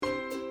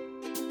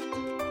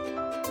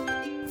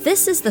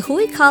This is the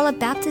Huikala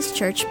Baptist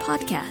Church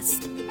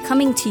podcast,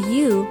 coming to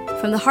you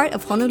from the heart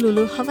of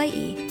Honolulu,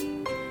 Hawaii.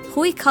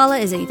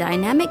 Huikala is a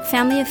dynamic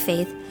family of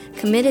faith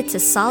committed to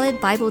solid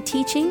Bible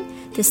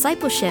teaching,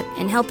 discipleship,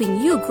 and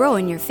helping you grow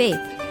in your faith.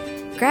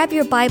 Grab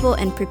your Bible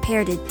and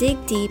prepare to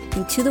dig deep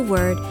into the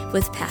Word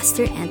with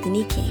Pastor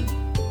Anthony King.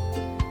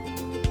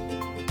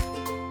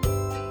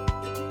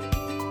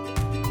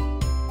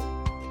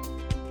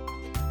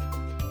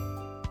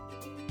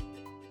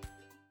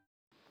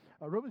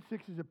 Romans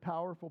 6 is a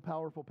powerful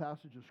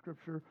passage of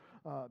Scripture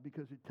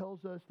because it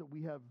tells us that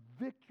we have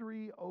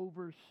victory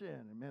over sin.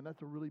 And man,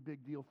 that's a really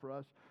big deal for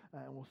us,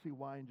 and we'll see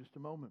why in just a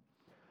moment.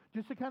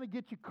 Just to kind of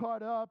get you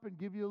caught up and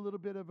give you a little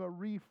bit of a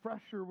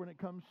refresher when it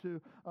comes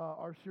to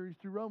our series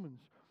through Romans.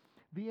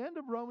 The end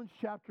of Romans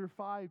chapter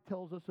 5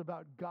 tells us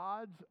about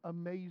God's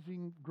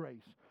amazing grace.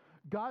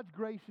 God's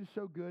grace is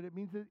so good. It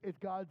means that it's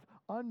God's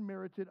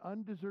unmerited,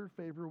 undeserved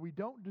favor. We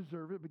don't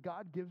deserve it, but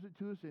God gives it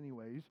to us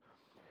anyways.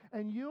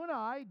 And you and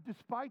I,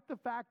 despite the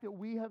fact that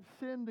we have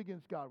sinned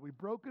against God, we've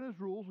broken His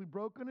rules, we've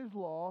broken His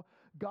law,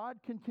 God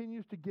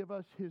continues to give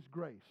us His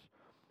grace.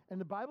 And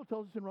the Bible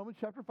tells us in Romans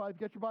chapter 5,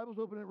 get your Bibles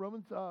open at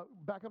Romans,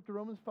 back up to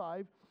Romans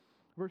 5,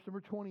 verse number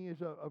 20 is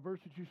a verse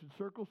that you should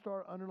circle,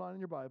 star, underline in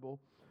your Bible.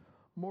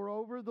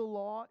 Moreover, the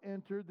law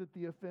entered that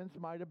the offense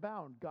might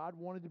abound. God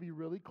wanted to be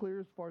really clear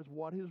as far as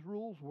what His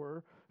rules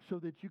were so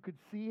that you could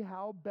see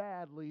how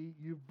badly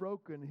you've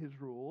broken His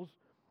rules.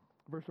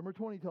 Verse number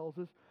 20 tells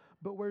us,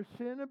 but where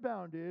sin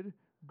abounded,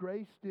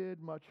 grace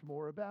did much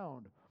more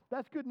abound.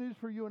 That's good news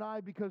for you and I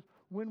because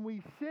when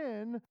we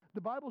sin,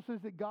 the Bible says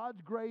that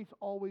God's grace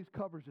always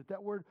covers it.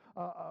 That word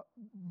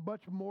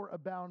much more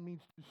abound means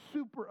to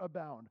super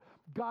abound.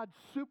 God's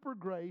super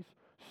grace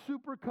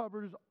super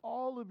covers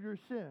all of your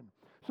sin.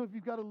 So if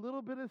you've got a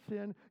little bit of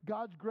sin,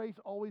 God's grace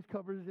always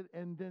covers it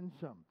and then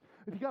some.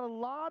 If you've got a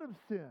lot of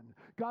sin,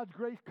 God's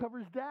grace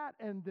covers that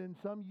and then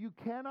some. You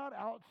cannot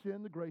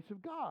out-sin the grace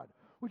of God,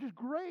 which is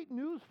great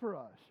news for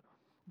us.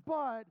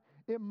 But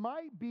it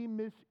might be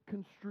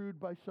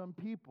misconstrued by some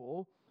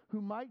people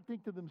who might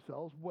think to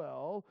themselves,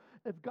 well,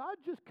 if God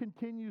just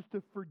continues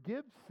to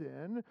forgive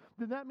sin,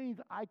 then that means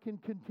I can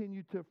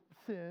continue to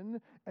sin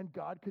and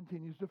God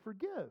continues to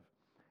forgive.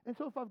 And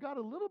so if I've got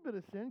a little bit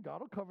of sin, God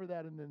will cover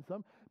that and then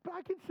some. But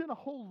I can sin a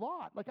whole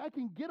lot. Like I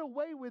can get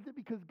away with it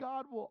because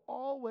God will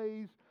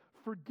always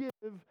forgive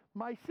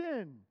my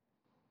sin.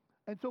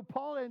 And so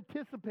Paul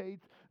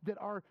anticipates that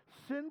our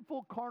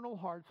sinful carnal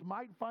hearts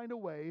might find a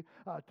way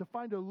to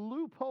find a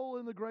loophole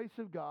in the grace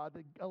of God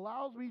that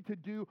allows me to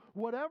do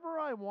whatever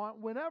I want,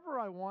 whenever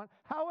I want,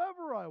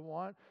 however I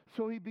want.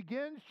 So he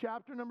begins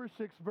chapter number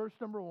 6, verse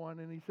number 1,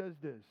 and he says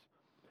this,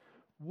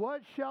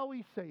 what shall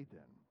we say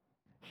then?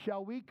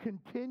 Shall we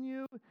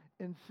continue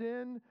in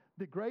sin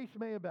that grace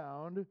may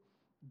abound?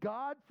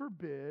 God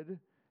forbid.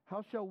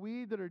 How shall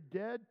we that are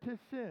dead to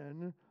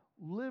sin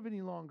live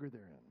any longer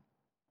therein?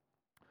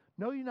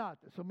 Know ye not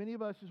that so many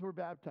of us as we're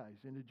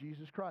baptized into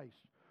Jesus Christ,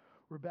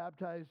 we're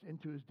baptized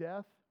into His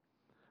death.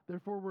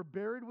 Therefore we're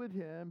buried with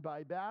Him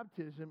by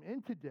baptism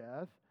into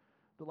death,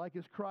 that like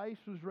as Christ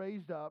was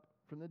raised up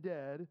from the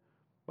dead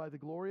by the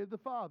glory of the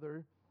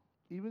Father,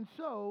 even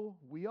so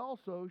we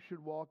also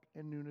should walk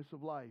in newness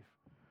of life.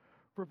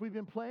 For if we've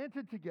been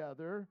planted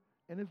together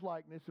in His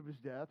likeness of His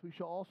death, we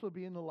shall also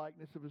be in the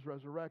likeness of His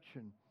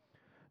resurrection.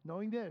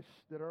 Knowing this,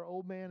 that our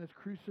old man is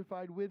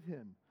crucified with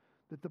Him,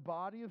 that the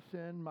body of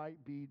sin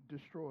might be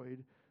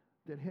destroyed,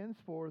 that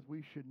henceforth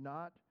we should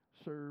not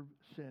serve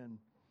sin.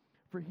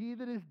 For he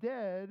that is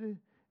dead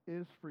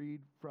is freed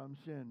from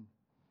sin.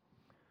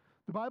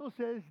 The Bible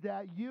says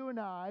that you and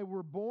I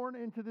were born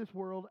into this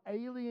world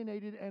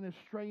alienated and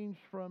estranged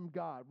from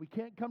God. We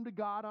can't come to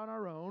God on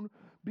our own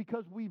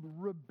because we've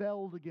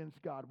rebelled against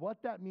God.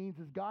 What that means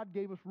is God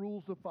gave us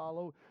rules to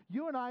follow.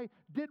 You and I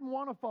didn't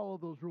want to follow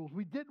those rules.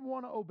 We didn't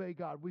want to obey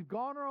God. We've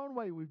gone our own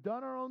way. We've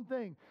done our own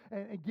thing.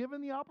 And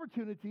given the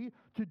opportunity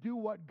to do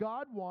what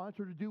God wants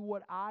or to do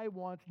what I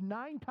want,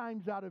 9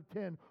 times out of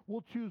 10,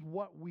 we'll choose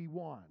what we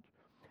want.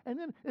 And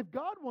then if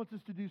God wants us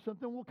to do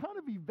something, we'll kind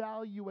of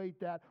evaluate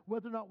that,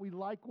 whether or not we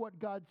like what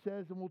God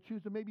says, and we'll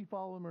choose to maybe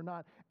follow Him or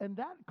not. And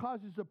that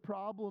causes a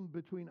problem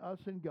between us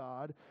and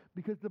God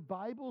because the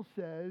Bible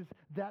says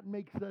that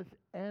makes us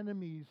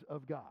enemies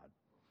of God.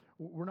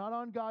 We're not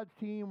on God's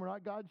team. We're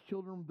not God's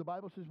children. The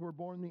Bible says we're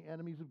born the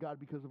enemies of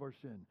God because of our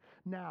sin.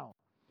 Now,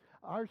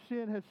 our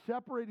sin has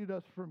separated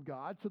us from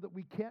God so that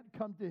we can't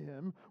come to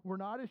Him. We're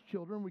not His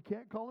children. We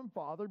can't call Him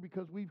Father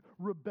because we've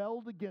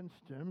rebelled against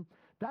Him.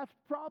 That's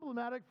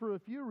problematic for a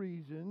few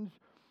reasons,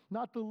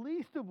 not the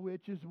least of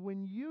which is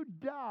when you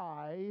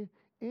die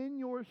in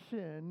your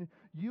sin,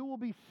 you will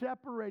be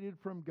separated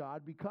from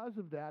God because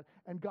of that,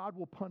 and God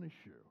will punish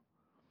you.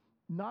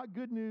 Not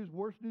good news,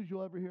 worst news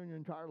you'll ever hear in your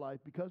entire life.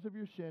 Because of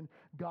your sin,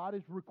 God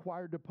is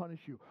required to punish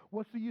you.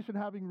 What's the use in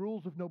having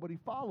rules if nobody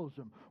follows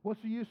them?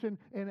 What's the use in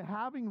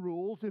having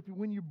rules if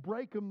when you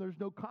break them, there's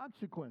no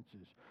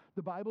consequences?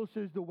 The Bible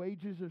says the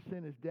wages of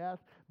sin is death.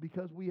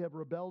 Because we have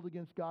rebelled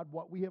against God,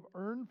 what we have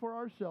earned for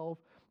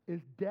ourselves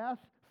is death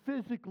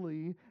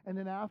physically, and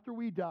then after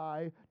we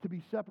die, to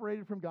be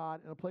separated from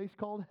God in a place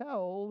called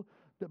hell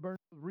that burns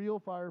with real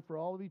fire for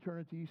all of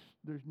eternity.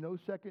 There's no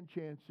second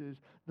chances.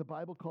 The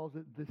Bible calls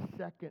it the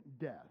second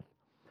death.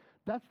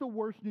 That's the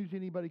worst news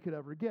anybody could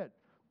ever get.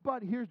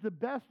 But here's the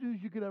best news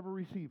you could ever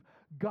receive.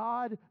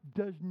 God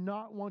does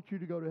not want you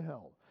to go to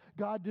hell.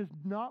 God does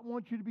not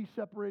want you to be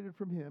separated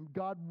from Him.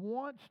 God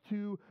wants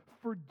to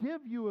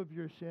forgive you of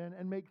your sin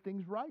and make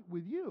things right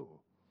with you.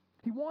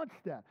 He wants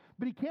that.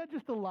 But He can't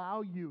just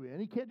allow you in.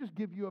 He can't just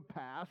give you a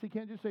pass. He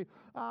can't just say,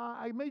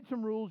 I made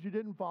some rules, you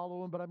didn't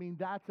follow them, but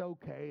that's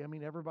okay.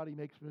 Everybody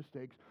makes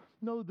mistakes.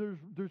 No,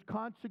 there's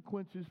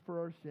consequences for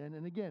our sin.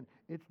 And again,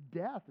 it's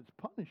death, it's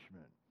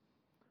punishment.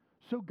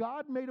 So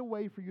God made a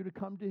way for you to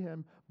come to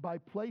Him by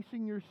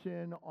placing your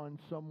sin on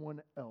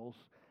someone else,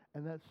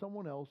 and that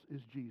someone else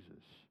is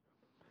Jesus.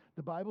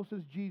 The Bible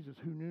says Jesus,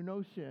 who knew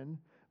no sin,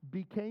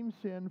 became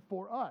sin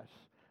for us,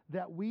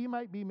 that we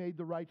might be made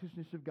the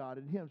righteousness of God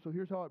in Him. So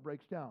here's how it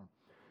breaks down.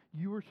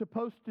 You were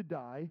supposed to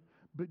die,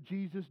 but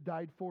Jesus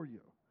died for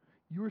you.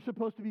 You were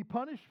supposed to be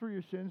punished for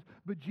your sins,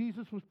 but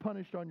Jesus was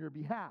punished on your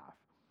behalf.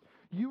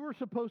 You were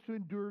supposed to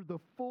endure the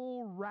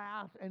full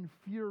wrath and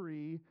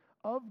fury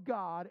of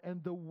God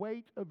and the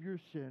weight of your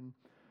sin,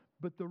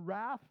 but the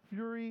wrath,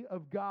 fury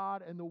of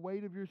God and the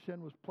weight of your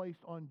sin was placed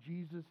on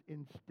Jesus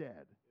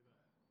instead.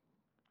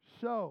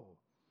 So,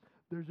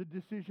 there's a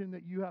decision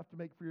that you have to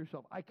make for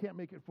yourself. I can't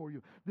make it for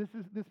you.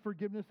 This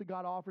forgiveness that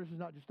God offers is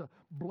not just a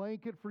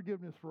blanket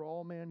forgiveness for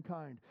all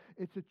mankind.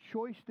 It's a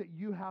choice that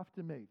you have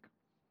to make.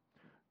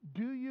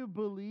 Do you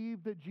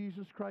believe that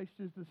Jesus Christ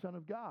is the Son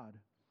of God?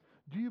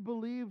 Do you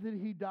believe that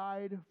He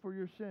died for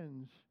your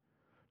sins?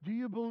 Do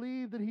you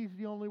believe that He's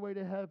the only way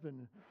to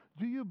heaven?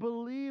 Do you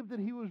believe that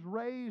He was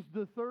raised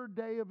the third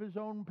day of His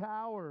own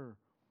power?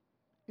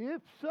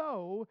 If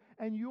so,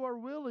 and you are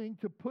willing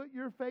to put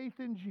your faith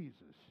in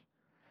Jesus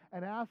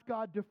and ask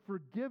God to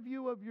forgive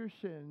you of your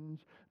sins,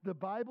 the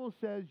Bible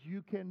says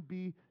you can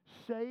be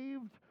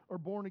saved or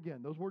born again.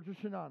 Those words are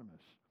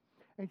synonymous.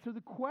 And so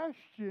the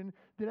question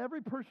that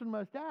every person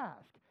must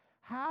ask,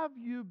 have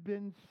you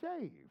been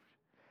saved?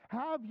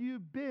 Have you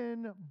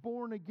been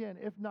born again?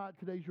 If not,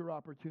 today's your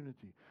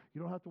opportunity.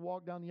 You don't have to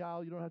walk down the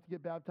aisle. You don't have to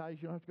get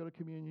baptized. You don't have to go to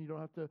communion. You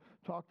don't have to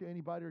talk to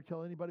anybody or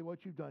tell anybody what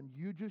you've done.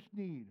 You just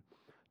need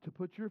to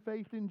put your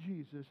faith in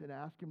Jesus and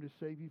ask Him to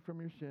save you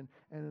from your sin,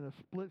 and in a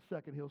split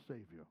second, He'll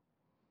save you.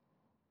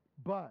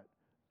 But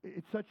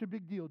it's such a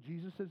big deal.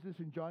 Jesus says this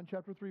in John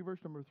chapter 3, verse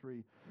number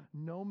 3.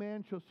 No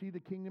man shall see the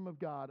kingdom of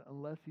God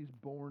unless he's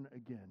born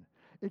again.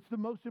 It's the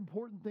most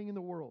important thing in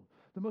the world.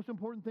 The most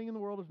important thing in the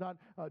world is not,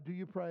 do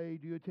you pray,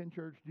 do you attend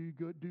church, do you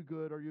do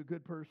good, are you a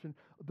good person?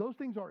 Those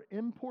things are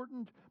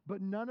important,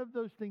 but none of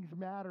those things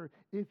matter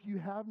if you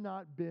have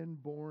not been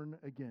born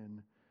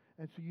again.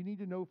 And so you need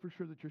to know for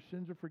sure that your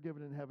sins are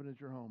forgiven and heaven is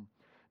your home.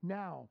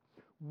 Now,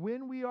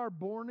 when we are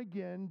born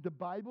again, the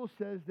Bible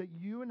says that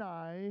you and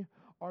I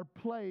are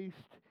placed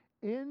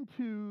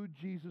into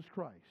Jesus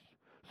Christ.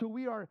 So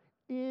we are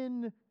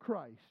in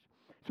Christ.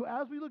 So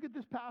as we look at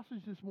this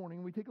passage this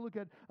morning, we take a look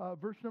at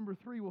verse number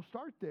 3. We'll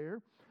start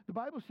there. The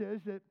Bible says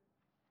that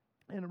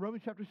in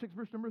Romans chapter 6,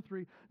 verse number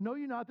 3, know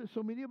ye not that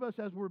so many of us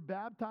as were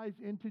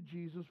baptized into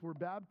Jesus were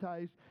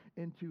baptized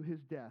into His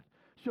death.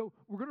 So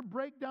we're going to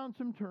break down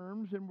some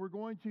terms, and we're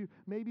going to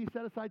maybe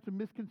set aside some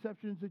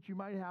misconceptions that you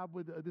might have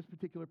with this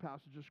particular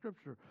passage of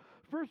Scripture.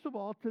 First of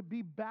all, to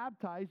be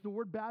baptized, the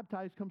word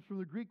baptized comes from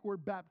the Greek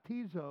word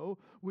baptizo,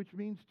 which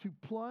means to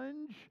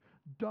plunge,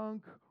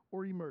 dunk,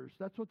 or immerse.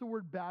 That's what the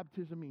word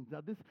baptism means.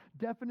 Now, this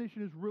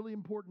definition is really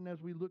important as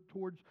we look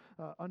towards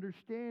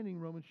understanding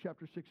Romans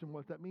chapter 6 and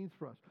what that means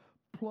for us.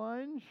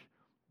 Plunge,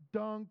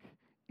 dunk,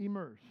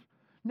 immerse.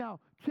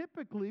 Now,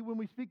 typically, when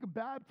we speak of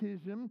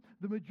baptism,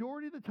 the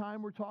majority of the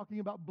time we're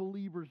talking about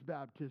believers'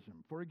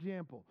 baptism. For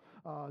example,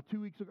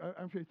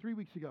 3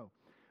 weeks ago,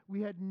 we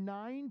had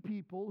 9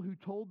 people who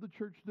told the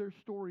church their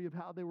story of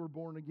how they were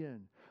born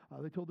again.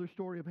 They told their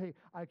story of, hey,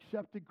 I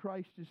accepted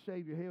Christ as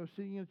Savior. Hey, I was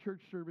sitting in a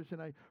church service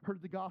and I heard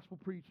the gospel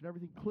preached and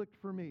everything clicked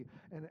for me.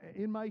 And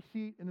in my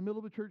seat, in the middle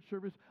of a church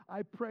service,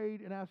 I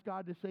prayed and asked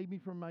God to save me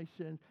from my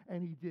sins,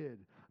 and He did.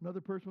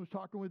 Another person was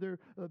talking with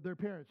their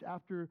parents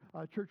after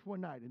church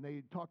one night, and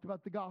they talked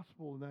about the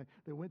gospel, and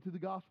they went through the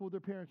gospel with their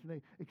parents, and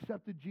they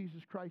accepted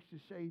Jesus Christ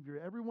as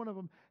Savior. Every one of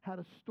them had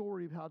a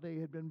story of how they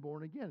had been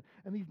born again.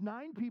 And these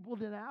 9 people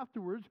then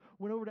afterwards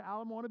went over to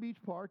Alamoana Beach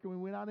Park, and we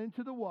went out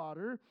into the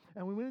water,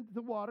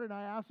 and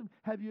I asked them,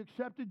 have you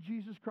accepted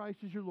Jesus Christ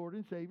as your Lord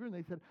and Savior? And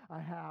they said, I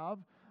have.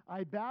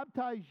 I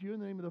baptized you in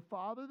the name of the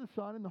Father, the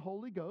Son, and the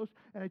Holy Ghost.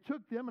 And I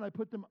took them and I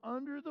put them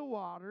under the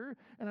water,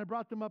 and I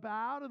brought them up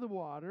out of the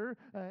water,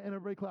 and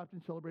everybody clapped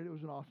and celebrated. It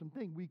was an awesome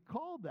thing. We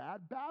call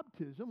that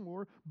baptism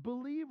or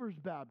believer's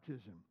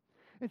baptism.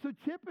 And so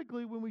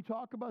typically when we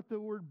talk about the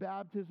word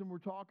baptism, we're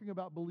talking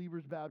about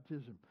believer's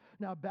baptism.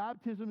 Now,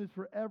 baptism is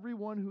for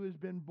everyone who has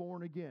been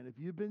born again. If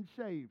you've been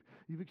saved,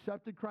 you've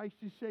accepted Christ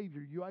as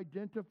Savior, you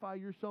identify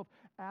yourself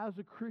as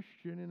a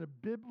Christian in a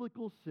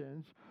biblical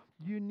sense,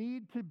 you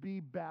need to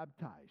be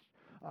baptized.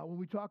 When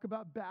we talk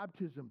about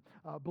baptism,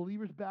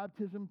 believers'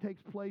 baptism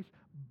takes place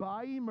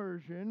by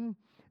immersion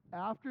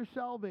after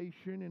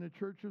salvation in a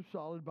church of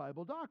solid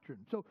Bible doctrine.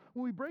 So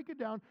when we break it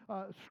down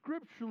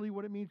scripturally,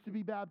 what it means to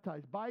be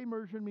baptized, by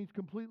immersion means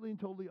completely and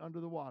totally under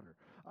the water.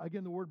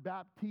 Again, the word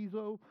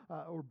baptizo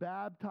or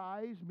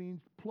baptize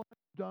means plunge,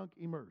 dunk,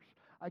 immerse.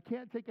 I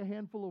can't take a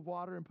handful of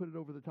water and put it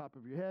over the top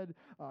of your head.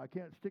 I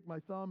can't stick my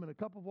thumb in a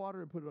cup of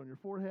water and put it on your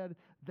forehead.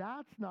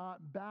 That's not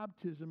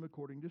baptism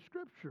according to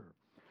Scripture.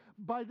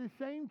 By the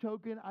same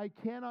token, I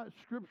cannot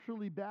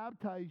scripturally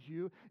baptize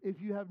you if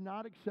you have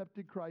not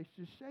accepted Christ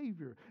as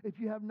Savior, if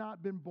you have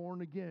not been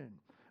born again.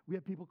 We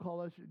have people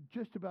call us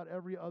just about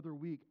every other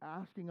week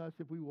asking us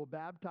if we will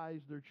baptize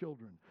their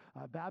children,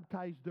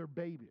 baptize their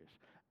babies.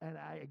 And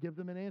I give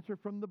them an answer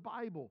from the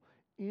Bible.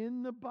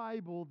 In the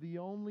Bible, the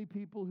only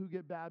people who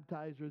get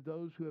baptized are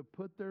those who have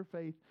put their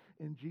faith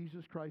in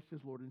Jesus Christ as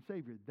Lord and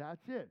Savior.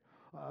 That's it.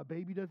 A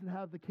baby doesn't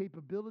have the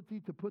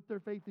capability to put their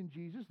faith in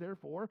Jesus.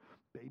 Therefore,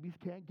 babies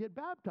can't get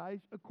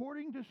baptized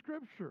according to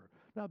Scripture.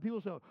 Now,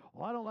 people say,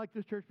 well, I don't like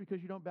this church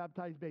because you don't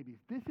baptize babies.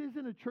 This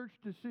isn't a church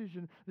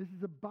decision. This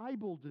is a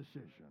Bible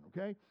decision,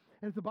 okay?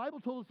 And if the Bible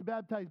told us to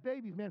baptize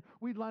babies, man,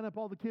 we'd line up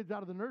all the kids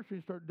out of the nursery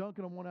and start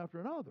dunking them one after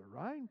another,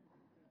 right?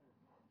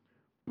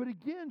 But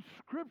again,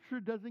 Scripture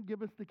doesn't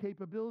give us the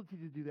capability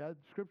to do that.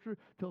 Scripture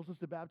tells us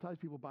to baptize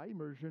people by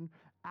immersion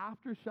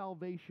after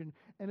salvation,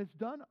 and it's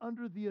done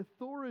under the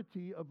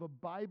authority of a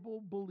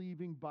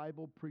Bible-believing,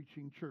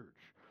 Bible-preaching church.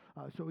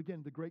 So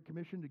again, the Great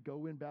Commission to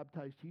go in,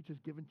 baptize, teach is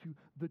given to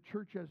the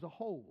church as a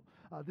whole.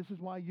 This is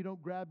why you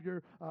don't grab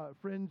your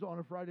friends on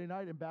a Friday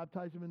night and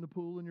baptize them in the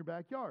pool in your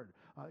backyard.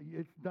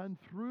 It's done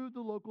through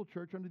the local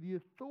church under the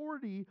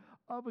authority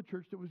of a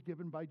church that was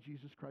given by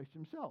Jesus Christ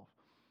himself.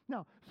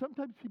 Now,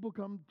 sometimes people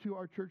come to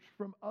our church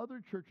from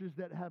other churches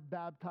that have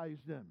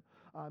baptized them.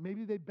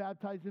 Maybe they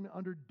baptized them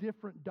under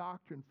different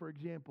doctrine. For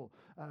example,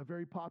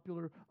 very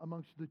popular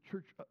amongst the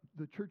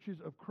churches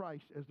of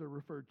Christ, as they're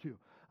referred to.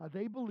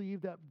 They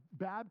believe that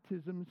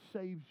baptism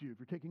saves you. If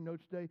you're taking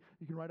notes today,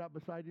 you can write out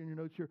beside you in your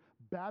notes here,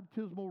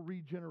 baptismal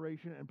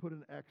regeneration, and put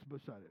an X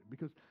beside it,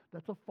 because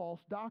that's a false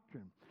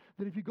doctrine.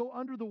 That if you go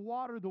under the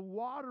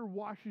water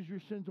washes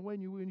your sins away,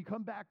 and when you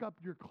come back up,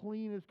 you're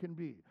clean as can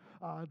be.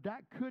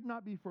 That could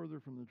not be further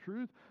from the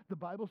truth. The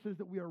Bible says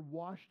that we are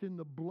washed in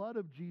the blood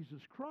of Jesus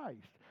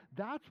Christ.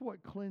 That's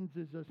what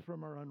cleanses us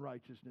from our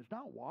unrighteousness,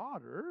 not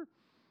water.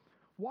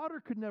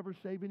 Water could never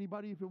save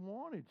anybody if it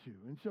wanted to.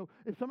 And so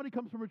if somebody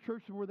comes from a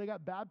church where they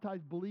got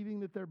baptized believing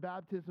that their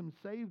baptism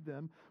saved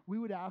them, we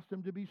would ask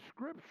them to be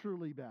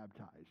scripturally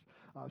baptized.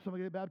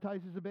 Somebody got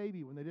baptized as a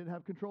baby when they didn't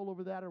have control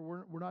over that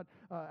or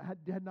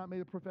had not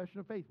made a profession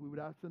of faith, we would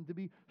ask them to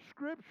be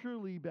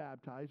scripturally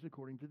baptized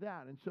according to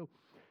that. And so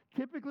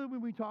typically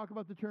when we talk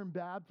about the term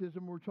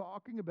baptism, we're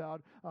talking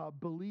about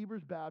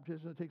believers'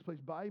 baptism that takes place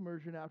by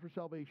immersion after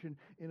salvation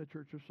in a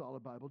church of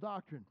solid Bible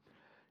doctrine.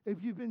 If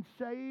you've been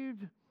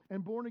saved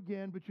and born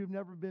again, but you've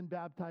never been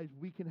baptized,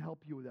 we can help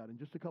you with that. In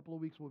just a couple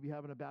of weeks, we'll be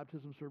having a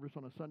baptism service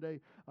on a Sunday.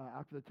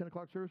 After the 10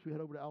 o'clock service, we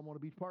head over to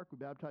Alamona Beach Park. We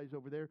baptize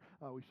over there.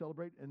 We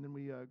celebrate, and then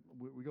we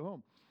go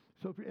home.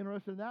 So if you're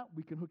interested in that,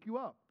 we can hook you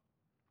up.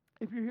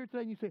 If you're here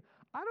today and you say,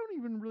 I don't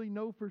even really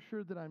know for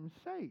sure that I'm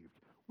saved,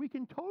 we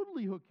can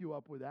totally hook you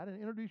up with that and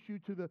introduce you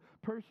to the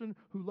person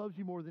who loves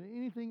you more than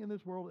anything in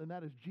this world, and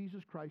that is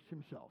Jesus Christ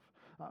himself.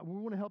 We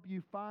want to help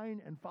you find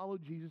and follow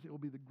Jesus. It will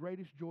be the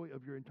greatest joy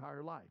of your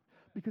entire life,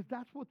 because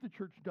that's what the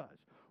church does.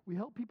 We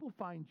help people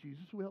find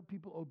Jesus, we help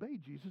people obey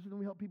Jesus, and then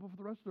we help people for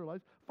the rest of their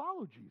lives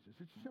follow Jesus.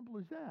 It's as simple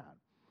as that.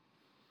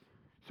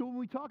 So when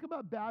we talk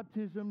about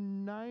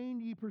baptism,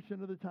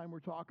 90% of the time we're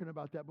talking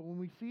about that. But when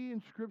we see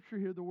in Scripture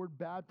here the word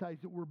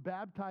baptized, that we're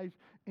baptized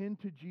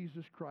into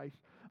Jesus Christ,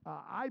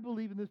 I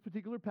believe in this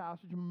particular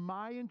passage,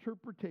 my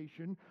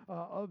interpretation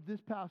of this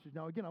passage.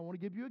 Now, again, I want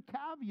to give you a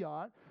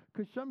caveat,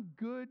 because some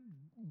good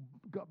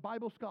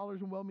Bible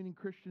scholars and well-meaning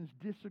Christians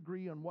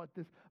disagree on what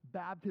this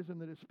baptism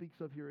that it speaks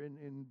of here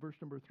in verse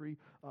number 3,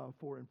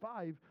 4, and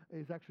 5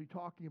 is actually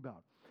talking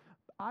about.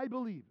 I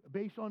believe,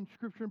 based on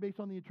Scripture and based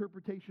on the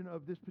interpretation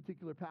of this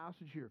particular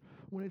passage here,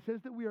 when it says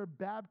that we are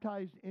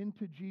baptized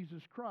into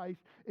Jesus Christ,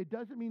 it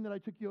doesn't mean that I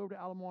took you over to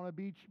Alamona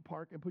Beach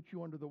Park and put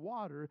you under the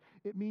water.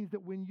 It means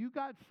that when you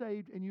got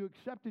saved and you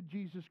accepted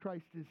Jesus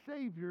Christ as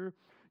Savior,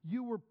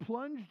 you were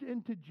plunged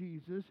into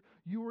Jesus,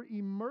 you were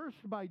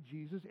immersed by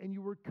Jesus, and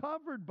you were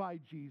covered by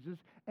Jesus,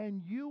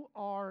 and you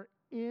are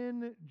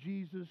in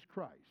Jesus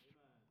Christ.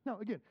 Now,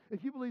 again,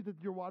 if you believe that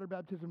your water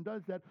baptism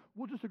does that,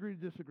 we'll just agree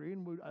to disagree.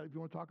 And if you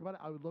want to talk about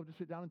it, I would love to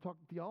sit down and talk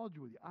theology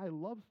with you. I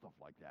love stuff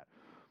like that.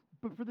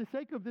 But for the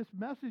sake of this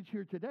message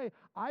here today,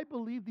 I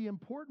believe the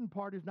important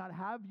part is not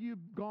have you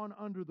gone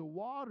under the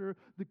water.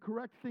 The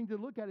correct thing to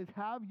look at is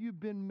have you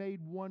been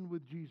made one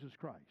with Jesus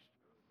Christ.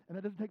 And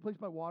that doesn't take place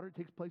by water. It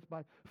takes place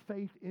by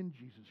faith in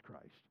Jesus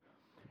Christ.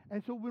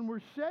 And so when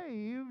we're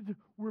saved,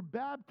 we're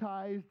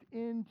baptized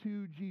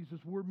into Jesus.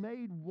 We're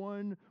made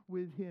one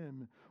with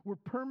him. We're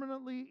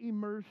permanently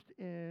immersed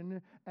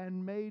in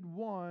and made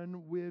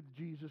one with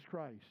Jesus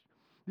Christ.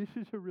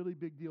 This is a really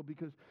big deal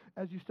because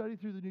as you study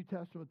through the New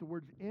Testament, the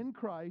words in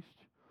Christ,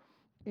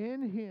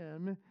 in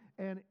Him,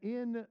 and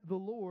in the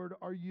Lord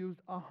are used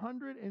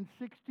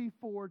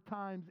 164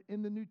 times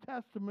in the New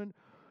Testament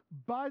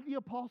by the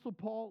Apostle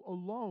Paul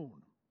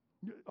alone.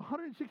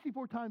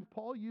 164 times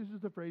Paul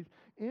uses the phrase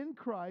in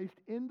Christ,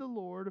 in the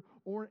Lord,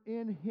 or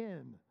in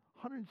Him.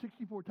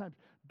 164 times.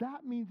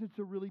 That means it's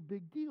a really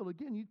big deal.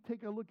 Again, you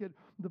take a look at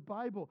the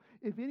Bible.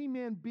 If any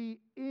man be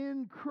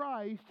in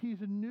Christ,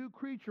 he's a new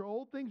creature.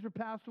 Old things are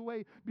passed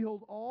away.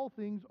 Behold, all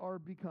things are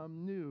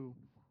become new.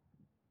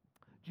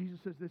 Jesus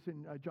says this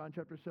in John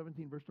chapter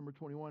 17, verse number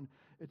 21.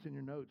 It's in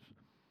your notes.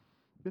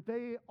 That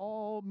they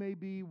all may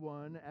be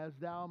one, as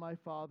thou, my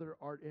Father,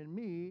 art in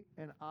me,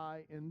 and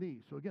I in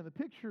thee. So again, the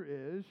picture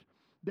is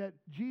that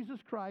Jesus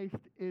Christ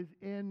is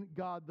in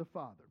God the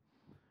Father.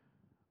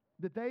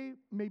 That they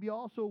may be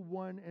also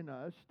one in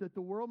us, that the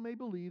world may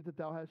believe that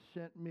thou hast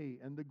sent me,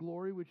 and the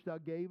glory which thou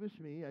gavest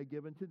me I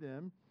give unto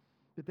them,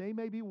 that they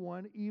may be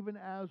one, even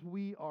as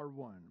we are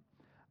one.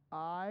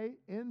 I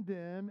in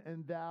them,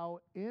 and thou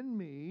in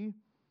me,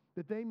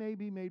 that they may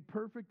be made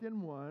perfect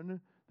in one,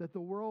 that the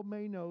world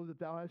may know that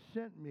thou hast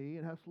sent me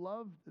and hast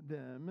loved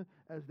them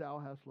as thou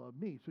hast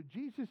loved me. So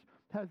Jesus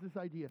has this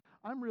idea.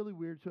 I'm really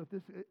weird, so if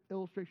this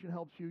illustration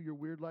helps you, you're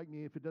weird like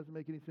me. If it doesn't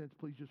make any sense,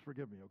 please just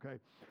forgive me, okay?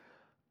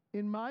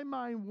 In my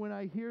mind, when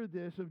I hear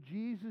this of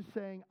Jesus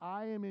saying,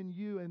 I am in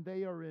you and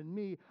they are in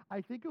me,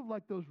 I think of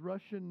like those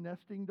Russian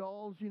nesting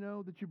dolls, you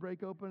know, that you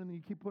break open and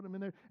you keep putting them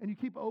in there and you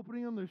keep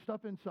opening them, there's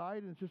stuff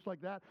inside and it's just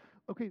like that.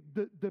 Okay,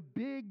 the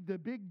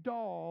big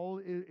doll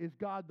is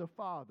God the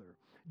Father.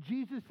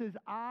 Jesus says,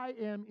 I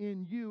am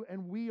in you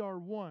and we are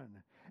one.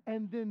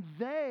 And then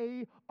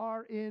they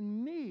are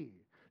in me.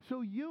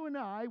 So you and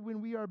I,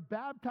 when we are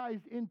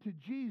baptized into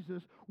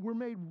Jesus, we're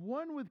made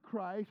one with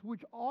Christ,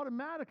 which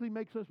automatically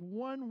makes us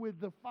one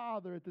with the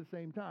Father at the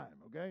same time,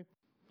 okay?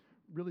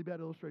 Really bad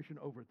illustration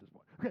over at this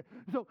point. Okay,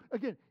 so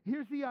again,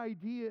 here's the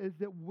idea is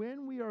that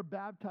when we are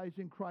baptized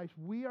in Christ,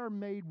 we are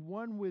made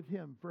one with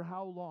Him. For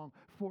how long?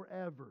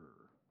 Forever.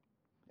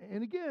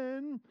 And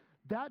again,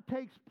 that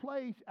takes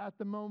place at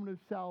the moment of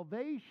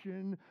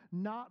salvation,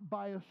 not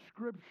by a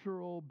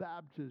scriptural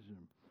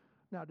baptism.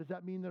 Now, does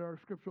that mean that our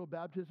scriptural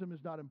baptism is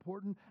not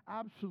important?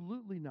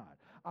 Absolutely not.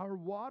 Our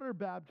water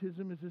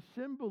baptism is a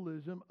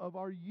symbolism of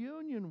our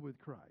union with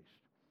Christ.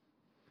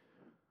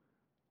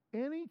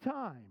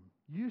 Anytime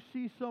you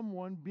see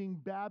someone being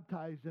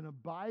baptized in a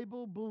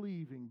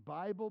Bible-believing,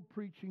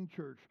 Bible-preaching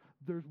church,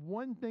 there's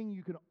one thing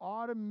you can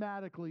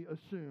automatically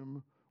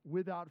assume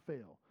without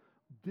fail.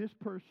 This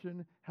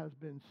person has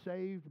been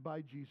saved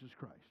by Jesus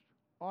Christ.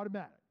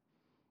 Automatic.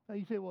 Now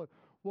you say, well,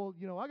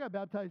 you know, I got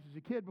baptized as a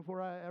kid before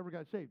I ever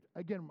got saved.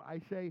 Again, I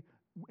say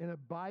in a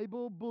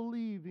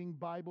Bible-believing,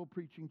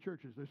 Bible-preaching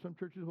churches. There's some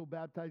churches who will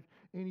baptize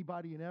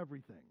anybody and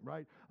everything,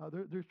 right?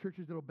 There's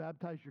churches that will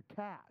baptize your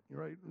cat,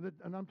 right?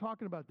 And I'm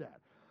talking about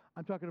that.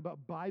 I'm talking about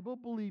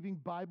Bible-believing,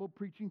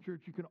 Bible-preaching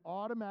church. You can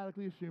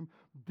automatically assume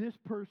this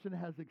person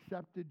has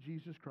accepted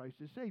Jesus Christ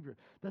as Savior.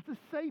 That's a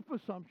safe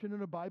assumption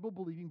in a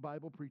Bible-believing,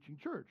 Bible-preaching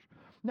church.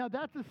 Now,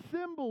 that's a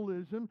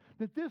symbolism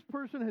that this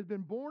person has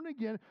been born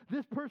again.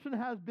 This person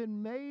has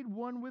been made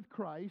one with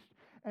Christ.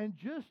 And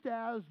just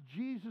as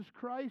Jesus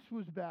Christ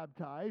was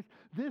baptized,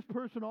 this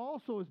person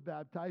also is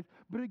baptized.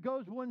 But it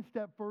goes one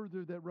step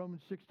further that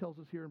Romans 6 tells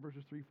us here in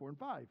verses 3, 4, and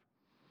 5.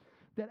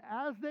 That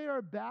as they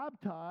are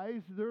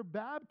baptized, they're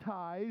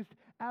baptized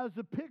as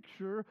a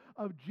picture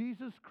of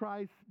Jesus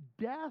Christ's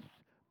death,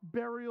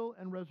 burial,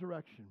 and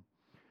resurrection.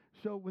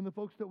 So when the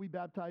folks that we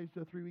baptized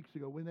 3 weeks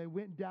ago, when they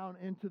went down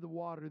into the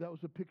water, that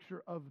was a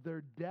picture of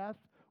their death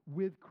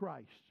with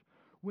Christ.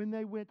 When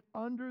they went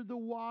under the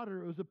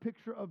water, it was a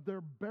picture of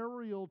their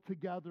burial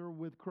together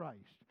with Christ.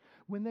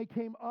 When they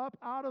came up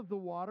out of the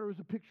water, it was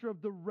a picture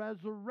of the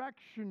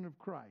resurrection of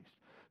Christ.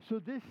 So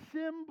this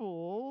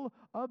symbol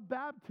of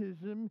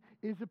baptism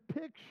is a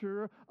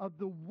picture of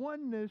the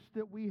oneness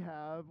that we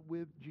have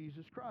with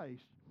Jesus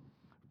Christ.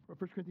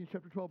 1 Corinthians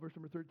chapter 12, verse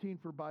number 13,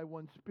 for by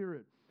one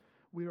Spirit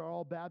we are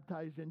all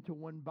baptized into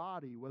one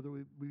body, whether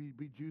we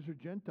be Jews or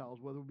Gentiles,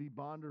 whether we be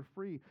bond or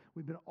free.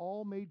 We've been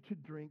all made to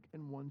drink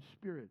in one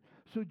Spirit.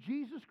 So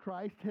Jesus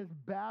Christ has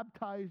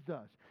baptized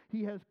us.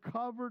 He has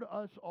covered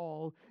us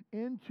all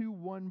into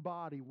one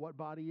body. What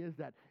body is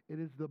that? It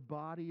is the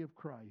body of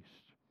Christ.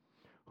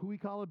 Who we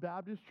call a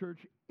Baptist church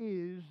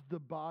is the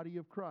body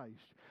of Christ.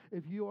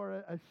 If you are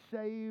a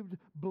saved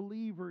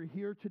believer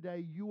here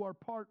today, you are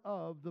part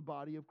of the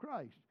body of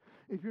Christ.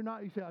 If you're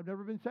not, you say, I've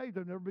never been saved,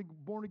 I've never been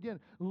born again.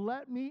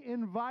 Let me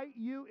invite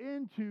you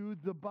into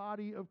the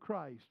body of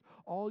Christ.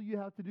 All you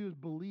have to do is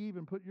believe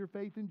and put your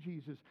faith in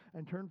Jesus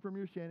and turn from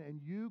your sin, and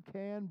you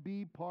can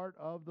be part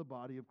of the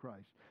body of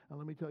Christ. And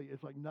let me tell you,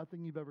 it's like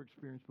nothing you've ever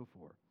experienced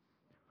before.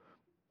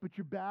 But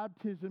your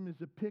baptism is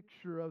a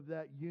picture of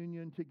that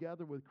union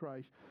together with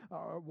Christ.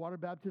 Our water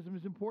baptism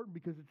is important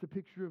because it's a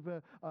picture of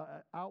an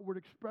outward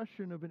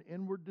expression of an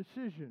inward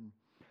decision.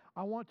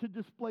 I want to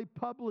display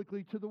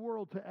publicly to the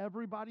world, to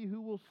everybody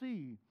who will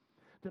see,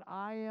 that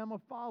I am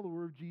a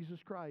follower of Jesus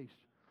Christ.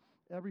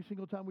 Every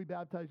single time we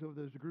baptize over,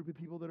 there's a group of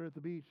people that are at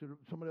the beach, and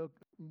somebody will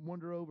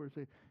wander over and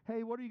say,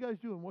 hey, what are you guys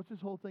doing? What's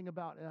this whole thing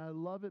about? And I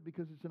love it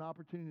because it's an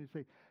opportunity to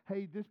say,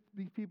 hey,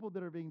 these people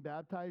that are being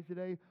baptized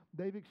today,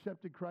 they've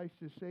accepted Christ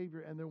as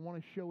Savior, and they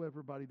want to show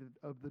everybody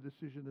of the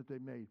decision that they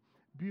made.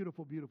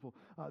 Beautiful, beautiful.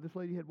 This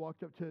lady had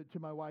walked up to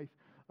my wife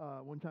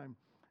one time,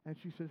 and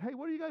she says, hey,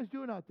 what are you guys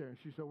doing out there? And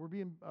she said,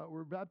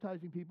 we're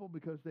baptizing people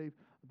because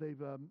they've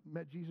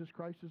met Jesus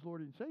Christ as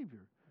Lord and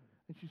Savior.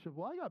 And she said,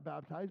 well, I got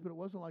baptized, but it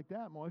wasn't like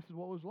that. My wife says,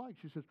 what was it like?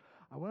 She says,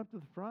 I went up to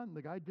the front, and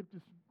the guy dipped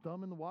his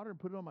thumb in the water and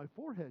put it on my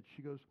forehead.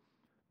 She goes,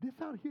 this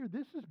out here,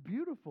 this is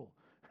beautiful.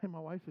 And my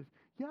wife says,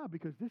 yeah,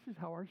 because this is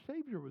how our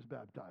Savior was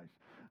baptized.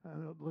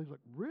 And the lady's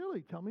like,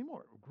 really? Tell me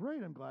more.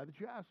 Great, I'm glad that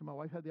you asked. And my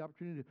wife had the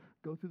opportunity to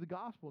go through the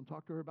gospel and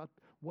talk to her about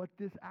what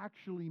this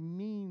actually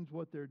means,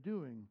 what they're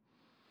doing.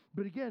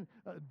 But again,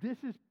 this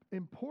is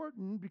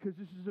important because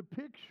this is a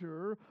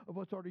picture of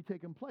what's already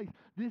taken place.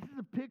 This is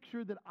a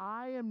picture that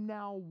I am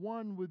now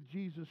one with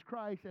Jesus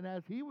Christ, and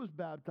as he was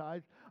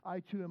baptized,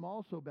 I too am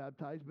also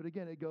baptized. But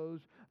again, it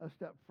goes a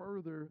step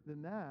further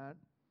than that.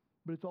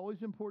 But it's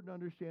always important to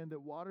understand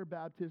that water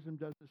baptism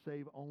doesn't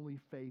save, only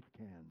faith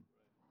can.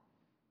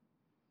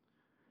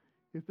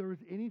 If there was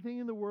anything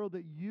in the world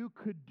that you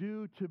could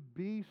do to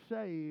be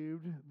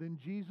saved, then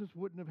Jesus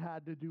wouldn't have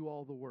had to do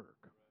all the work.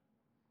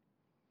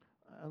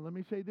 And let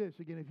me say this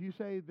again, if you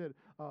say that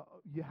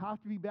you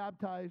have to be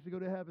baptized to go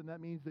to heaven,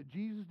 that means that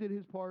Jesus did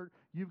his part,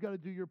 you've got to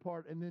do your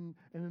part, and then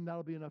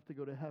that'll be enough to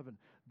go to heaven.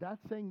 That's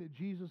saying that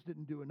Jesus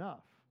didn't do enough.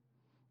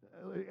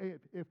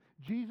 If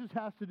Jesus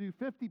has to do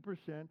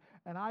 50%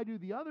 and I do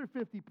the other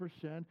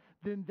 50%,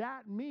 then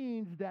that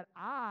means that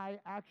I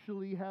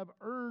actually have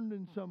earned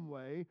in some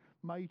way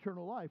my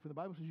eternal life. And the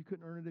Bible says you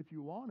couldn't earn it if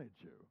you wanted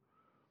to.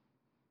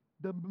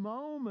 The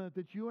moment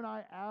that you and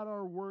I add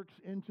our works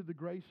into the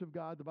grace of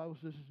God, the Bible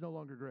says it's no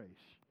longer grace.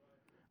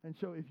 And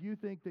so if you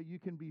think that you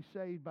can be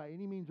saved by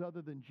any means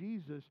other than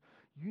Jesus,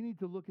 you need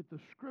to look at the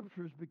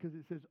Scriptures because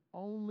it says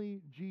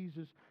only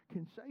Jesus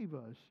can save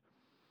us.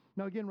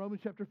 Now again,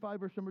 Romans chapter 5,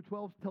 verse number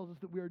 12 tells us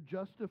that we are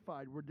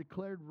justified. We're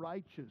declared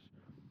righteous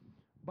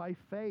by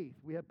faith.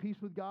 We have peace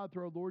with God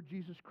through our Lord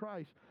Jesus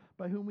Christ,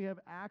 by whom we have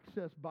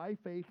access by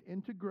faith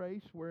into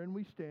grace wherein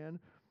we stand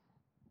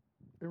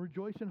and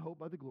rejoice in hope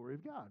by the glory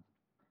of God.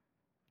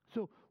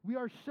 So we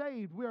are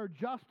saved, we are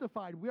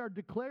justified, we are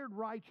declared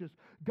righteous.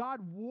 God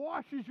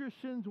washes your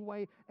sins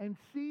away and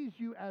sees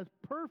you as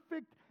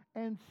perfect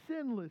and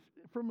sinless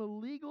from a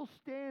legal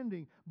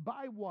standing.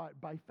 By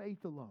what? By faith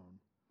alone.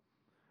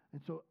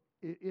 And so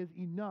it is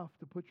enough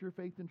to put your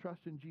faith and trust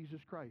in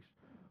Jesus Christ.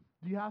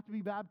 Do you have to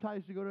be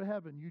baptized to go to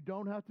heaven? You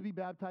don't have to be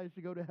baptized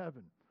to go to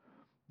heaven.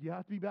 Do you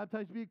have to be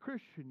baptized to be a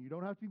Christian? You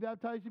don't have to be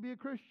baptized to be a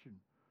Christian.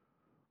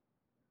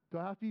 Do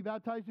I have to be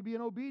baptized to be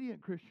an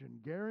obedient Christian?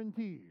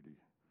 Guaranteed.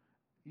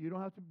 You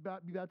don't have to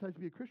be baptized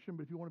to be a Christian,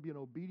 but if you want to be an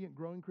obedient,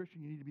 growing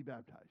Christian, you need to be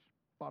baptized.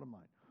 Bottom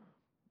line.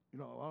 I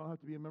don't have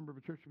to be a member of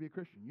a church to be a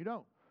Christian. You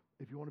don't.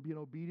 If you want to be an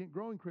obedient,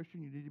 growing Christian,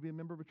 you need to be a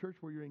member of a church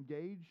where you're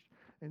engaged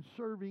and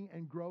serving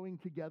and growing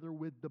together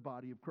with the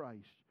body of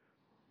Christ.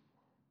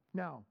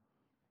 Now,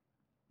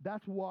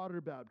 that's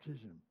water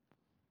baptism.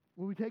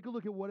 When we take a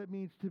look at what it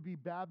means to be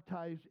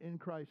baptized in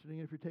Christ, and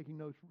again, if you're taking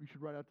notes, you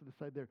should write out to the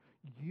side there,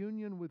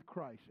 union with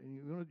Christ. And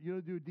you're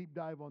going to do a deep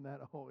dive on that.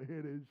 Oh,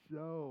 it is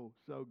so,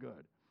 so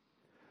good.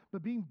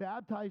 But being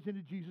baptized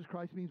into Jesus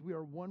Christ means we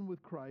are one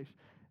with Christ.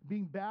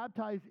 Being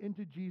baptized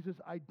into Jesus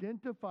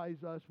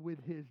identifies us with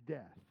his death.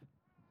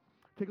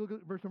 Take a look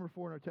at verse number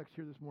 4 in our text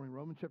here this morning,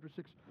 Romans chapter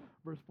 6,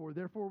 verse 4.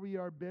 Therefore we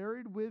are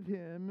buried with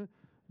him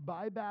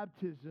by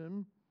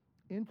baptism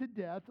into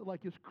death,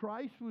 like as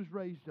Christ was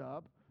raised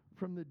up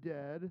from the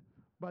dead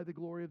by the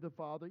glory of the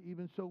Father,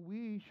 even so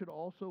we should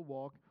also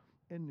walk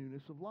in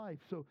newness of life.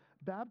 So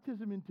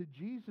baptism into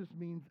Jesus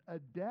means a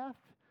death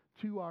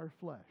to our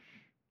flesh.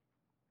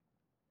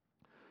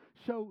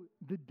 So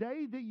the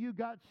day that you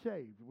got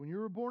saved, when you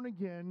were born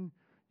again,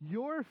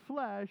 your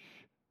flesh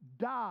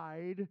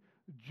died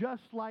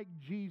just like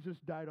Jesus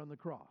died on the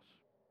cross.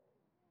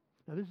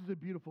 Now this is a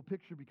beautiful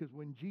picture because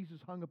when Jesus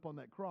hung up on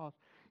that cross,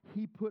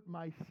 he put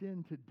my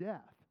sin to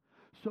death.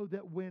 So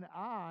that when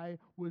I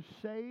was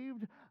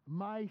saved,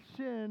 my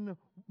sin,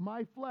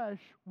 my flesh,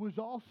 was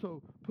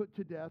also put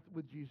to death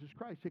with Jesus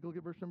Christ. Take a look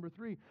at verse number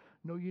 3.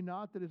 Know ye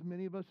not that as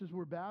many of us as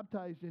were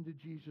baptized into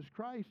Jesus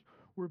Christ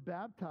were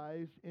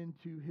baptized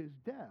into his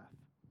death?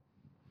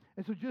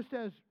 And so just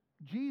as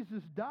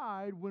Jesus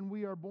died when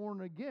we are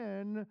born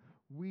again,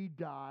 we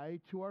die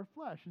to our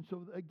flesh. And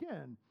so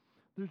again,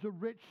 there's a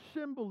rich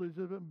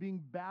symbolism of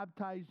being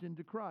baptized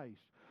into Christ.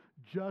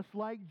 Just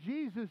like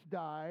Jesus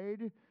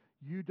died,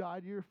 you die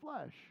to your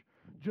flesh.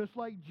 Just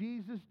like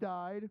Jesus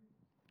died,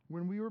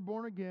 when we were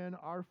born again,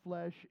 our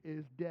flesh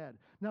is dead.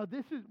 Now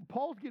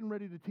Paul's getting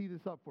ready to tee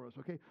this up for us,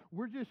 okay?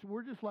 We're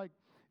just like,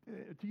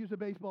 to use a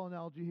baseball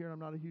analogy here, and I'm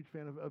not a huge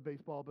fan of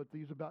baseball, but to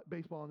use a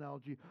baseball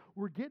analogy,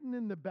 we're getting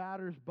in the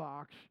batter's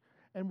box,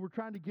 and we're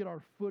trying to get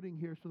our footing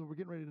here so that we're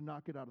getting ready to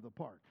knock it out of the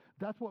park.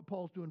 That's what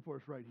Paul's doing for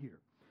us right here.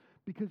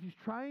 Because he's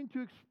trying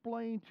to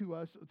explain to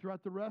us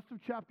throughout the rest of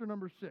chapter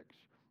number 6,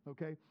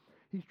 Okay?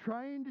 He's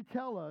trying to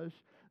tell us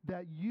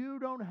that you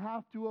don't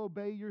have to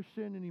obey your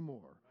sin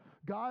anymore.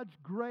 God's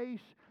grace,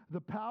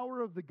 the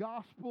power of the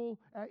gospel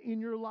in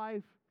your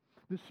life,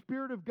 the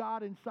Spirit of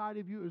God inside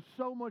of you is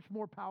so much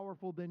more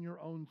powerful than your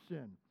own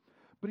sin.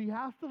 But he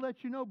has to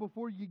let you know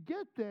before you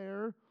get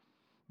there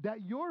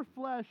that your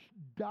flesh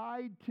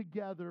died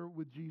together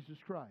with Jesus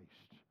Christ.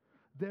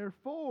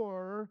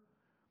 Therefore,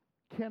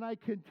 can I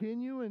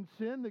continue in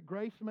sin that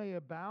grace may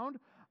abound?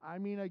 I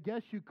mean, I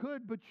guess you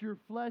could, but your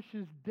flesh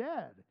is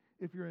dead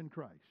if you're in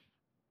Christ.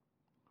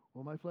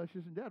 Well, my flesh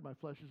isn't dead. My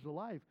flesh is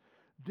alive.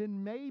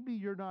 Then maybe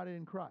you're not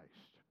in Christ.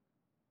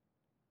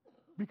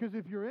 Because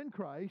if you're in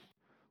Christ,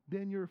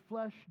 then your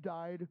flesh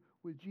died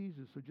with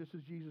Jesus. So just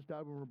as Jesus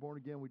died when we're born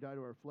again, we die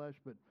to our flesh,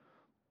 but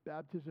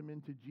baptism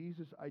into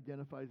Jesus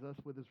identifies us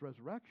with his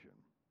resurrection.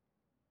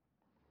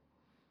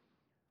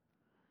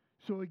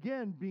 So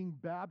again, being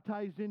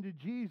baptized into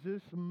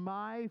Jesus,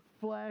 my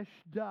flesh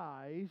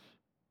dies,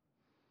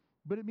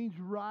 but it means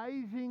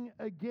rising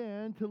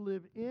again to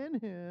live in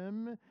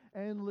him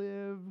and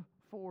live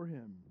for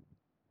him.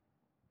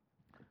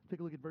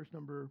 Take a look at verse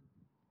number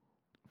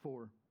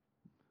 4.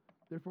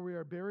 Therefore we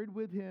are buried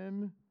with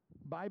him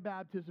by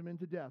baptism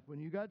into death. When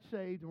you got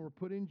saved and were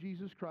put in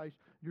Jesus Christ,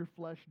 your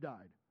flesh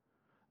died.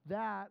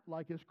 That,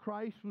 like as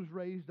Christ was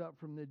raised up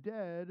from the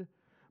dead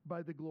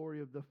by the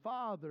glory of the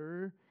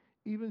Father,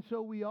 even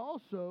so we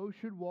also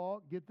should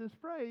walk, get this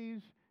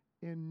phrase,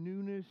 in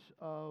newness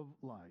of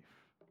life.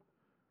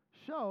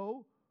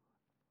 So,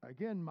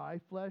 again, my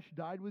flesh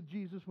died with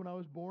Jesus when I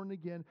was born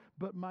again,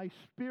 but my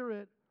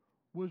spirit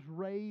was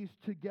raised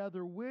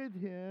together with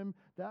him.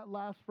 That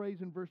last phrase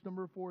in verse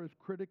number 4 is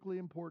critically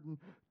important,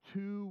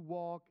 to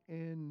walk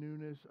in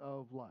newness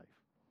of life.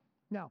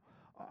 Now,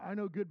 I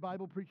know good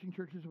Bible preaching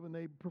churches, when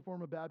they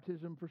perform a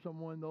baptism for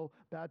someone, they'll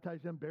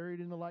baptize them buried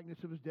in the likeness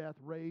of his death,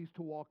 raised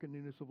to walk in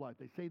newness of life.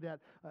 They say that,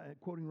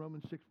 quoting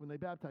Romans 6, when they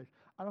baptize.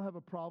 I don't have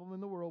a problem in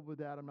the world with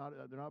that.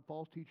 They're not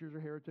false teachers or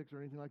heretics or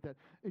anything like that.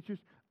 It's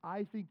just,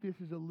 I think this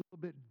is a little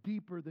bit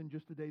deeper than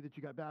just the day that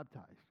you got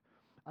baptized.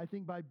 I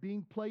think by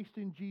being placed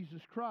in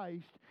Jesus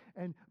Christ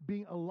and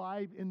being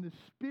alive in the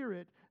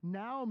Spirit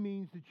now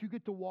means that you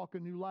get to walk a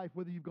new life,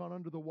 whether you've gone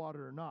under the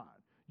water or not.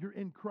 You're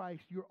in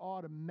Christ, you're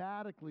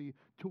automatically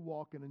to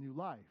walk in a new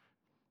life.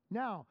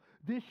 Now,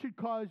 this should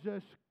cause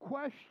us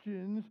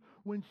questions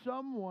when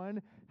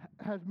someone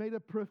has made a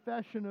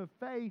profession of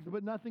faith,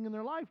 but nothing in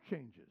their life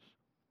changes.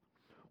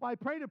 Well, I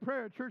prayed a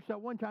prayer at church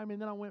that one time,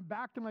 and then I went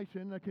back to my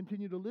sin, and I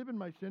continue to live in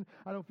my sin.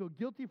 I don't feel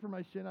guilty for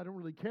my sin. I don't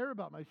really care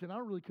about my sin. I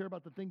don't really care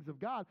about the things of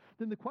God.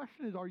 Then the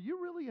question is, are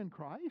you really in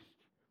Christ?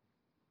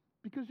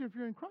 Because if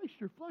you're in Christ,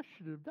 your flesh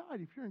should have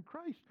died. If you're in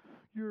Christ,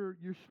 your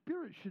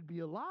spirit should be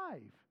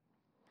alive.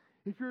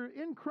 If you're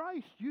in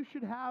Christ, you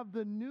should have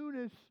the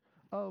newness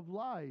of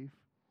life.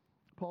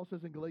 Paul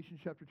says in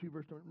Galatians chapter 2,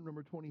 verse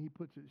number 20, he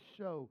puts it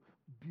so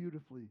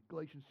beautifully.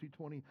 Galatians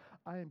 2:20,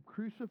 I am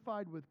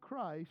crucified with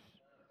Christ.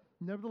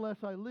 Nevertheless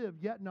I live,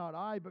 yet not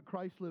I, but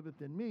Christ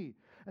liveth in me.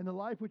 And the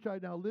life which I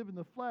now live in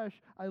the flesh,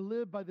 I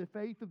live by the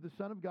faith of the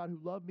Son of God who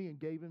loved me and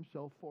gave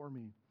himself for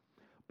me.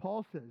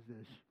 Paul says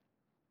this,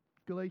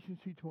 Galatians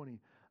 2:20,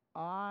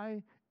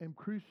 I am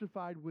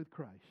crucified with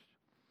Christ.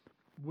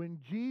 When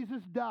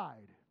Jesus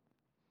died,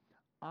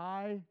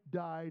 I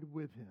died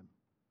with him.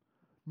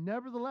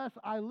 Nevertheless,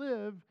 I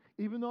live,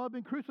 even though I've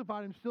been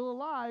crucified, I'm still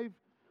alive.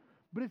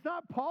 But it's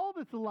not Paul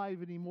that's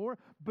alive anymore,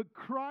 but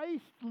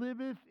Christ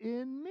liveth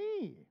in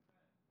me.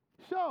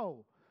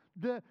 So,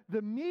 the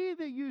me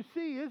that you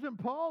see isn't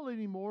Paul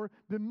anymore.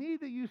 The me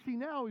that you see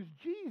now is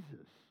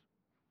Jesus.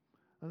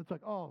 And it's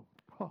like, oh,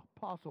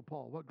 Apostle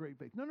Paul, what great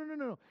faith.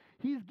 No.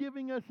 He's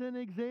giving us an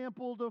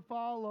example to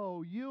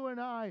follow. You and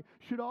I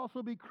should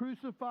also be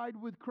crucified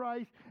with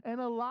Christ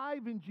and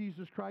alive in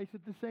Jesus Christ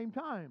at the same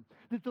time.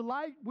 That the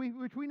life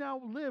which we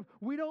now live,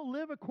 we don't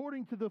live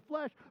according to the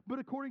flesh, but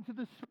according to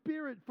the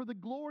Spirit, for the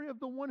glory of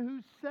the one who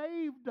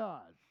saved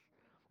us.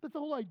 That's the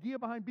whole idea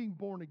behind being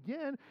born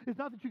again. It's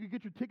not that you could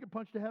get your ticket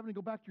punched to heaven and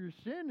go back to your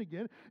sin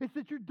again. It's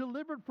that you're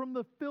delivered from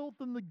the filth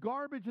and the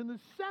garbage and the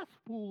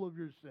cesspool of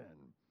your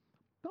sin.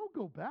 Don't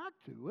go back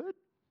to it.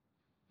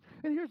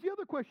 And here's the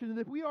other question.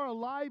 If we are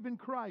alive in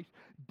Christ,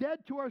 dead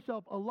to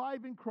ourselves,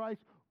 alive in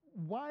Christ,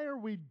 why are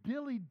we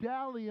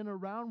dilly-dallying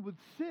around with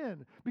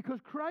sin? Because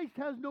Christ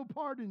has no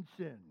part in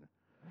sin.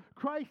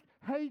 Christ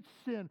hates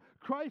sin.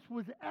 Christ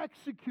was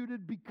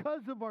executed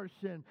because of our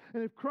sin.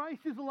 And if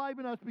Christ is alive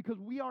in us because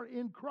we are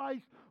in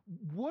Christ,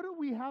 what do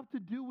we have to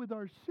do with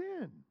our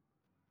sin?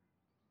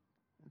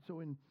 And so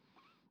in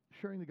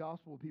sharing the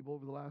gospel with people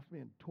over the last,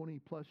 20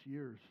 plus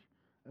years,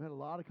 I've had a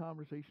lot of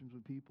conversations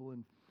with people,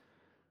 and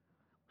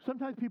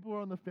sometimes people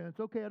are on the fence.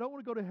 Okay, I don't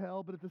want to go to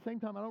hell, but at the same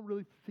time, I don't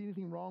really see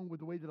anything wrong with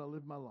the way that I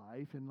live my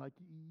life. And like,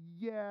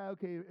 yeah,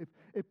 okay,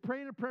 if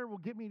praying a prayer will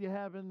get me to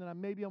heaven,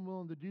 then maybe I'm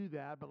willing to do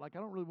that. But like, I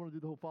don't really want to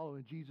do the whole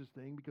following Jesus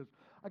thing because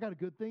I got a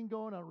good thing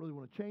going. I don't really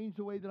want to change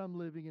the way that I'm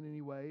living in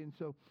any way. And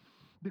so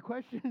the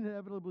question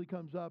inevitably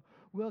comes up,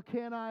 well,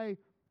 can I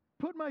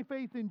put my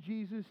faith in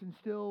Jesus and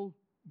still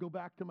go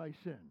back to my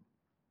sin?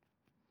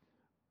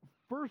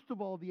 First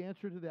of all, the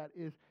answer to that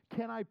is,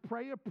 can I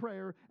pray a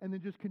prayer and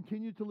then just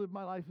continue to live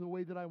my life the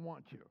way that I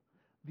want to?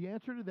 The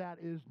answer to that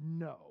is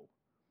no.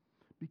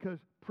 Because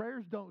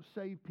prayers don't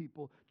save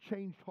people.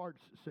 Changed hearts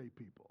save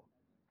people.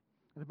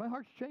 And if my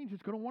heart's changed,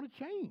 it's going to want to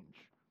change.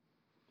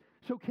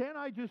 So can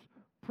I just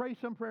pray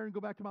some prayer and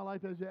go back to my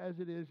life as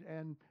it is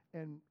and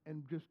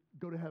just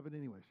go to heaven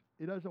anyways?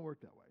 It doesn't work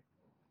that way.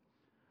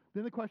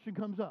 Then the question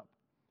comes up.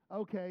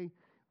 Okay,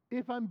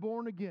 if I'm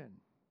born again,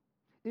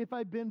 if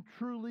I've been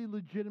truly,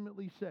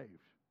 legitimately saved,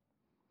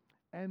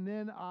 and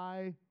then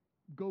I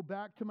go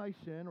back to my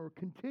sin or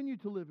continue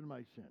to live in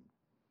my sin,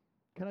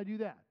 can I do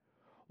that?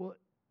 Well,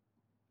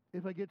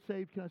 if I get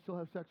saved, can I still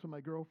have sex with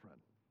my girlfriend?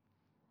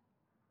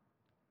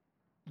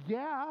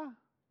 Yeah,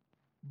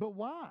 but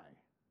why?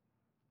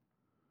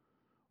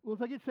 Well,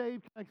 if I get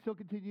saved, can I still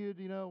continue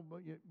to,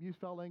 use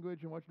foul language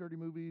and watch dirty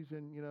movies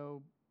and,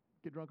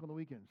 get drunk on the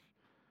weekends?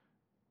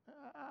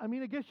 I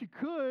mean, I guess you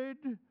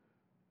could,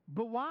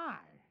 but why?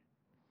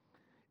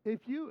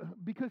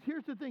 Because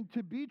here's the thing,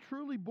 to be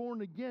truly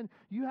born again,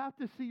 you have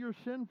to see your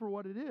sin for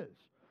what it is.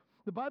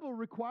 The Bible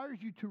requires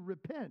you to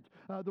repent.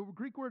 The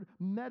Greek word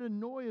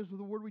metanoia is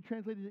the word we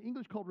translated in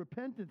English called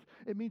repentance.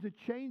 It means a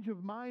change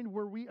of mind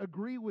where we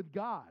agree with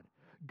God.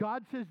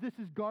 God says this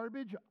is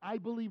garbage. I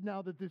believe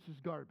now that this is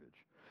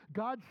garbage.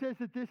 God says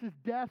that this is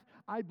death.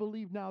 I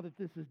believe now that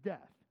this is death.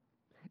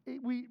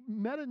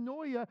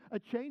 Metanoia, a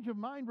change of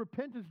mind,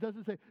 repentance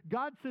doesn't say,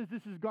 God says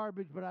this is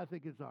garbage, but I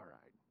think it's all right.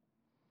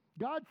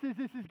 God says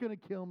this is going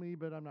to kill me,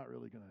 but I'm not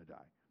really going to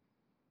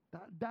die.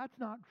 That's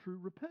not true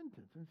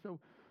repentance. And so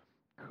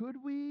could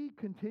we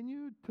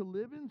continue to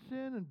live in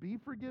sin and be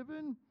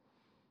forgiven?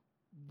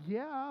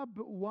 Yeah,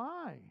 but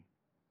why?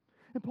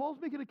 And Paul's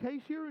making a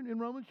case here in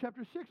Romans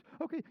chapter 6.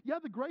 Okay, yeah,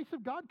 the grace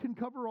of God can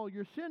cover all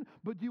your sin,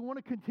 but do you want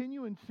to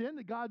continue in sin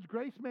that God's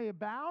grace may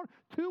abound?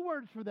 2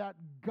 words for that.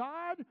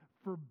 God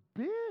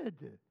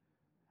forbid.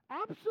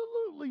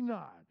 Absolutely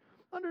not.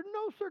 Under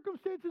no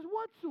circumstances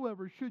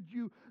whatsoever should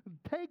you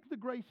take the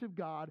grace of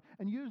God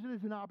and use it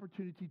as an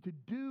opportunity to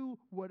do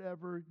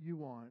whatever you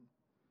want.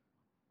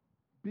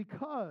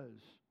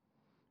 Because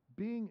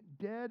being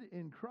dead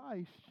in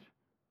Christ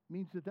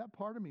means that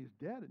part of me is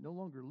dead. It no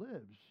longer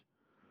lives.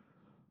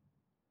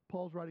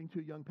 Paul's writing to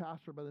a young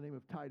pastor by the name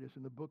of Titus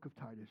in the book of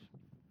Titus.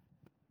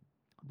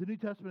 The New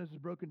Testament has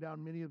broken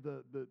down. Many of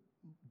the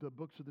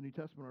books of the New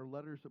Testament are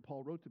letters that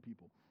Paul wrote to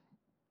people.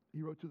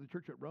 He wrote to the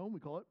church at Rome. We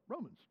call it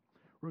Romans.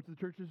 Wrote to the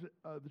church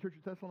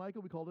at Thessalonica.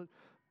 We called it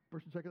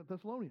 1st and 2nd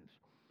Thessalonians.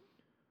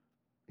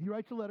 He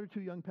writes a letter to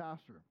a young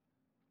pastor.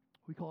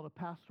 We call it a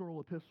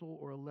pastoral epistle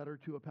or a letter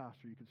to a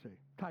pastor, you could say.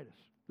 Titus.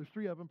 There's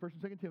 3 of them, 1st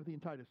and 2nd Timothy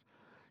and Titus.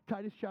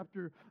 Titus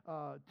chapter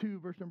 2,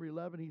 verse number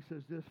 11, he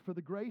says this, "For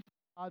the grace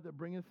of God that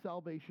bringeth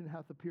salvation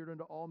hath appeared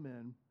unto all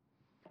men,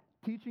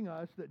 teaching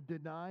us that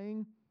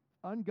denying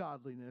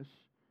ungodliness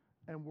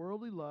and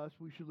worldly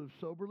lust, we should live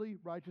soberly,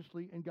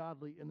 righteously, and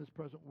godly in this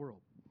present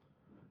world."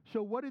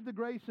 So what did the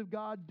grace of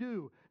God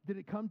do? Did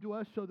it come to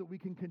us so that we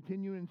can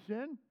continue in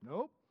sin?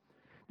 Nope.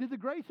 Did the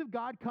grace of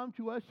God come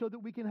to us so that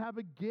we can have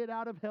a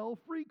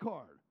get-out-of-hell-free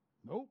card?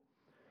 Nope.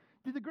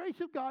 Did the grace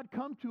of God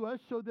come to us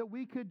so that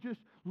we could just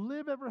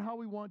live ever how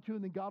we want to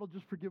and then God will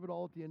just forgive it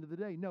all at the end of the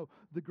day? No.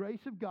 The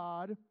grace of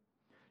God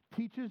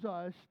teaches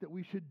us that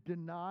we should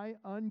deny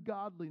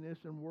ungodliness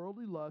and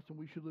worldly lust, and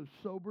we should live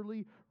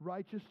soberly,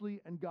 righteously,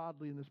 and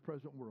godly in this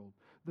present world.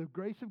 The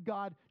grace of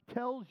God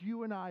tells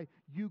you and I,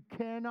 you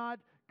cannot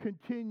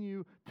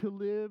continue to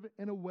live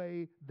in a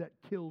way that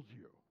kills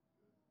you.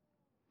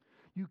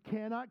 You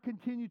cannot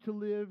continue to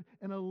live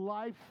in a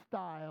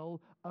lifestyle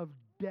of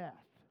death.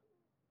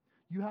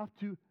 You have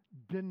to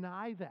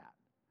deny that.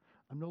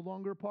 I'm no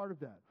longer a part of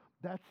that.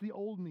 That's the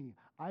old me.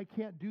 I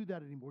can't do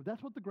that anymore.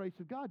 That's what the grace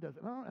of God does.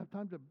 And I don't have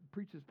time to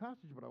preach this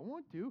passage, but I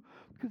want to,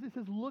 because it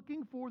says,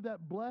 looking for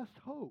that blessed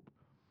hope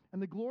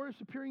and the glorious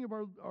appearing of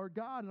our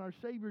God and our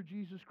Savior,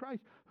 Jesus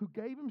Christ, who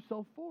gave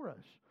himself for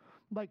us.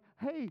 Like,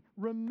 hey,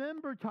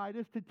 remember,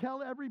 Titus, to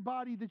tell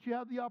everybody that you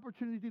have the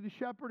opportunity to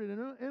shepherd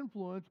and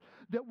influence,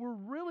 that we're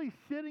really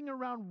sitting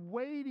around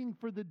waiting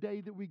for the day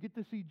that we get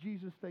to see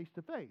Jesus face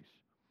to face.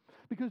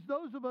 Because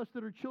those of us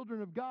that are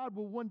children of God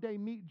will one day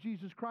meet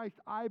Jesus Christ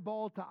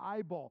eyeball to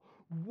eyeball.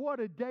 What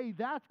a day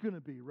that's going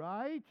to be,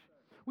 right?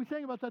 We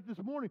sang about that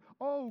this morning.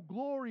 Oh,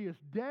 glorious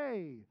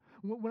day.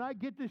 When I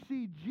get to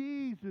see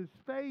Jesus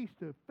face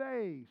to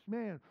face,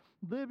 man,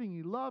 living,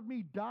 he loved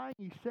me, dying,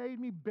 he saved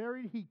me,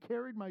 buried, he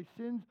carried my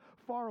sins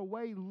far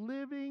away,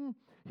 living,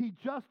 he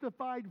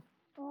justified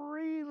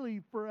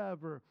freely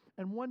forever.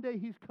 And one day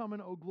he's coming,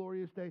 oh,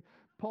 glorious day.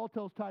 Paul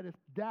tells Titus,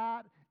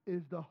 that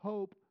is the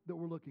hope that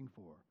we're looking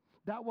for.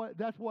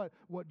 That's what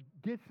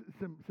gets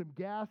some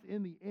gas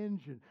in the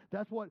engine.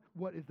 That's what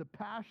is the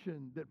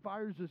passion that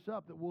fires us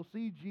up, that we'll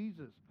see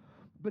Jesus.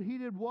 But he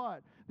did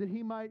what? That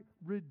he might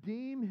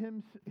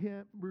redeem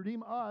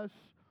us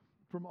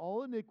from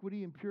all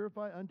iniquity and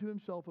purify unto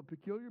himself a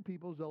peculiar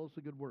people zealous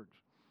of good works.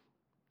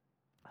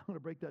 I'm going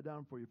to break that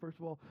down for you. First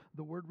of all,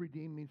 the word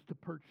redeem means to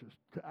purchase,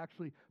 to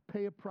actually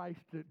pay a price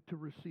to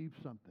receive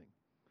something.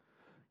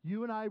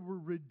 You and I were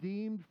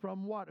redeemed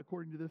from what?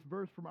 According to this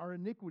verse, from our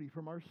iniquity,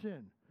 from our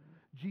sin.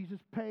 Jesus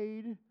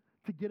paid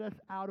to get us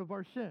out of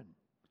our sin.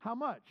 How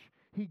much?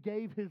 He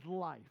gave his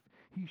life.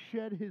 He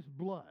shed his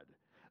blood.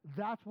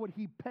 That's what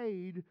he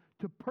paid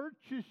to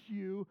purchase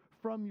you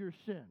from your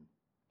sin.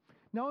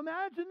 Now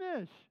imagine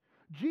this.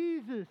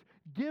 Jesus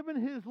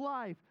given his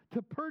life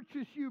to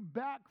purchase you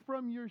back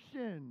from your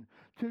sin,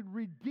 to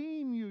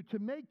redeem you, to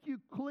make you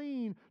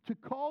clean, to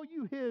call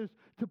you his,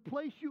 to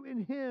place you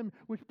in him,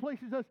 which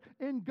places us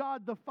in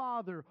God the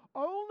Father,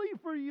 only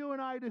for you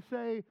and I to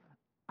say,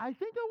 I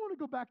think I want to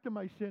go back to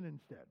my sin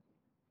instead.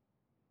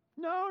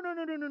 No.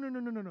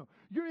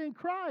 You're in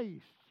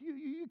Christ.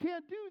 You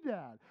can't do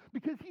that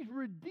because he's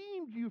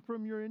redeemed you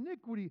from your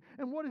iniquity.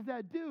 And what does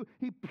that do?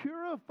 He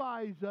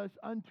purifies us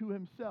unto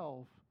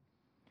himself.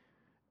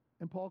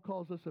 And Paul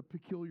calls us a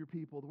peculiar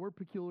people. The word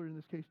peculiar in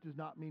this case does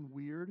not mean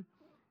weird.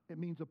 It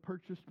means a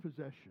purchased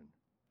possession.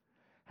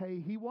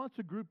 Hey, he wants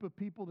a group of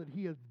people that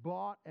he has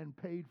bought and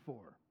paid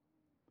for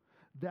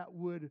that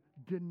would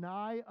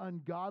deny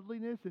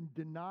ungodliness and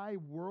deny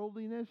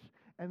worldliness,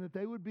 and that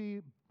they would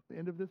be,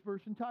 end of this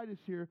verse in Titus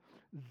here,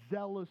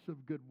 zealous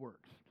of good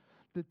works.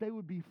 That they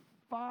would be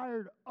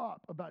fired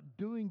up about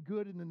doing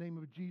good in the name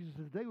of Jesus.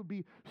 That they would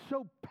be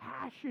so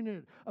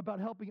passionate about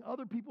helping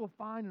other people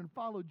find and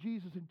follow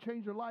Jesus and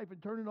change their life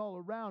and turn it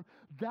all around.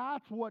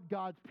 That's what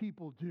God's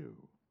people do.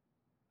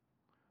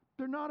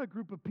 They're not a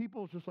group of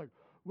people just like,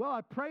 well,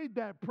 I prayed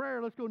that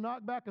prayer. Let's go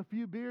knock back a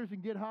few beers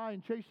and get high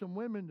and chase some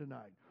women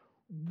tonight.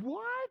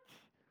 What?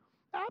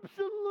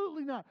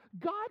 Absolutely not.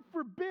 God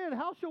forbid.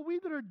 How shall we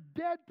that are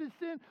dead to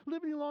sin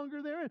live any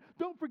longer therein?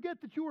 Don't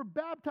forget that you were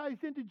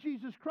baptized into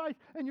Jesus Christ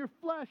and your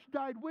flesh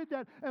died with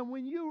that. And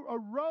when you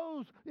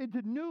arose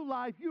into new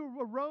life,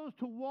 you arose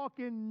to walk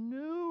in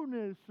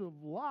newness of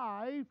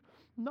life,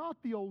 not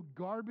the old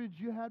garbage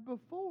you had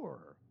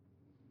before.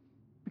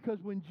 Because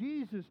when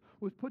Jesus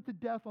was put to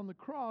death on the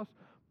cross,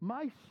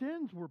 my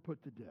sins were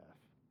put to death.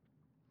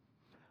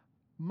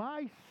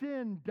 My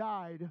sin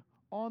died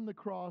on the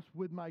cross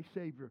with my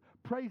Savior.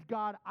 Praise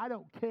God, I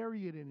don't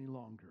carry it any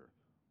longer.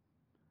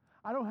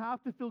 I don't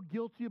have to feel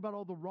guilty about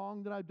all the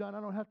wrong that I've done.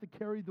 I don't have to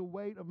carry the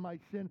weight of my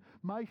sin.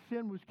 My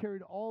sin was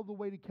carried all the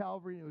way to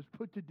Calvary, and it was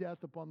put to death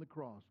upon the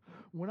cross.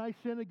 When I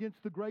sin against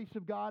the grace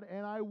of God,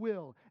 and I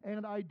will,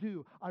 and I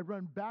do, I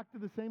run back to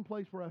the same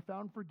place where I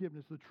found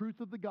forgiveness, the truth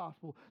of the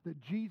gospel, that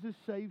Jesus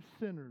saves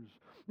sinners,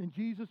 and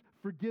Jesus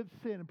forgives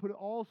sin and put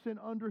all sin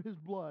under his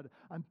blood.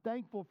 I'm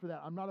thankful for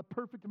that. I'm not a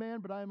perfect man,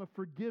 but I am a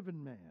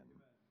forgiven man.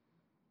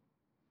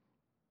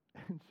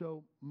 And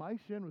so my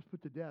sin was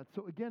put to death.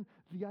 So again,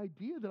 the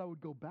idea that I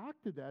would go back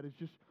to that is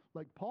just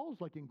like Paul's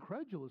like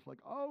incredulous, like,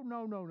 oh,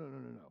 no.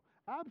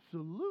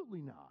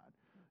 Absolutely not.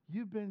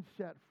 You've been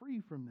set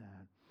free from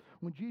that.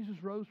 When Jesus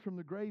rose from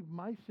the grave,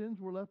 my sins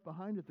were left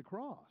behind at the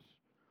cross.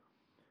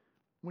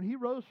 When he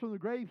rose from the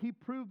grave, he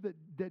proved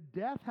that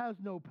death has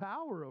no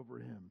power over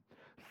him.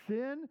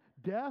 Sin,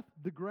 death,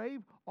 the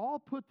grave, all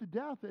put to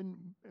death, and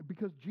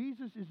because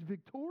Jesus is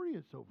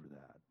victorious over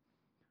that.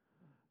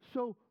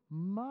 So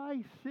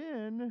my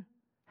sin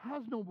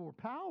has no more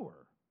power.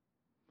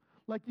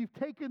 Like you've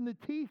taken the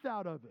teeth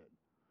out of it.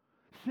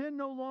 Sin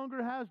no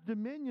longer has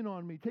dominion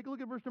on me. Take a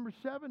look at verse number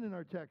 7 in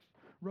our text.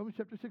 Romans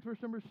chapter 6, verse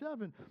number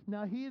 7.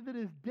 Now he that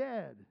is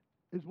dead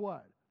is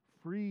what?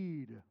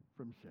 Freed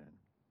from sin.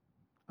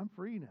 I'm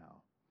free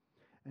now.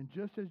 And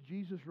just as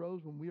Jesus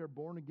rose when we are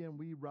born again,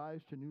 we rise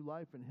to new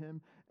life in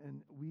him,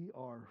 and we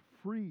are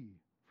free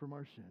from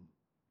our sin.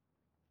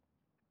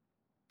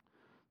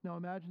 Now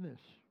imagine this.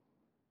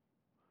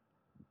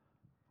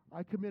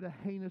 I commit a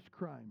heinous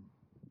crime.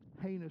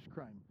 Heinous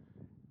crime.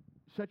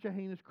 Such a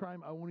heinous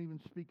crime, I won't even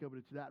speak of it.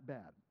 It's that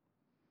bad.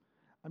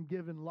 I'm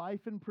given life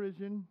in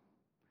prison,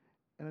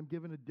 and I'm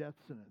given a death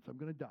sentence. I'm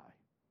going to die.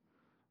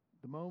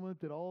 The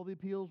moment that all the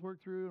appeals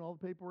work through and all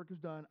the paperwork is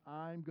done,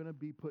 I'm going to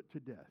be put to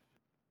death.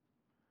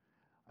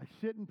 I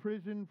sit in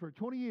prison for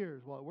 20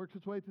 years while it works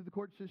its way through the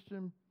court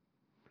system,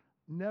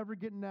 never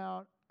getting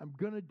out. I'm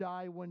going to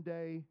die one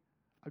day.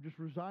 I've just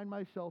resigned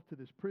myself to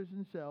this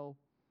prison cell.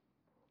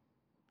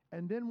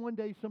 And then one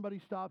day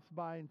somebody stops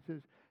by and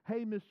says,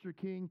 hey, Mr.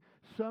 King,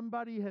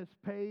 somebody has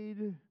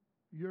paid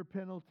your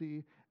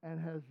penalty and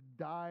has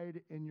died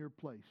in your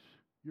place.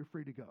 You're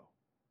free to go.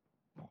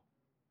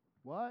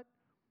 What?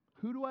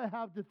 Who do I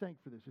have to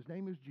thank for this? His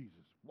name is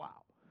Jesus.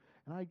 Wow.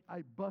 And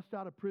I bust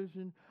out of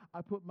prison.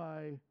 I put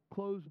my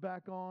clothes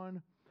back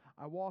on.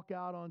 I walk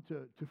out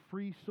onto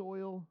free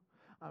soil.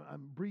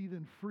 I'm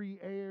breathing free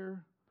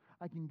air.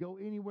 I can go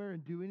anywhere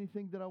and do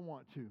anything that I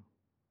want to.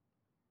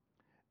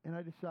 And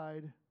I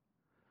decide,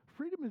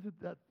 freedom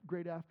isn't that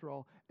great after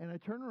all. And I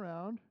turn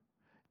around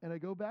and I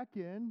go back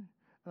in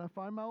and I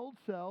find my old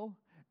cell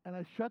and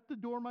I shut the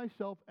door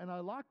myself and I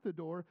lock the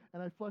door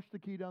and I flush the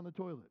key down the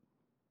toilet.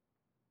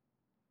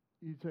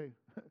 You'd say,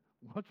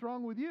 what's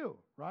wrong with you,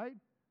 right?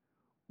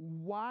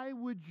 Why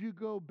would you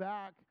go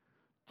back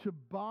to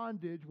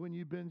bondage when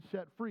you've been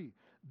set free?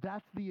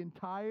 That's the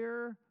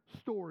entire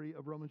story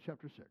of Romans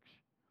chapter 6.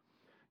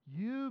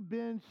 You've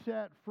been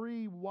set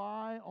free.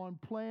 Why on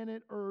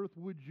planet Earth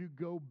would you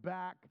go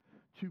back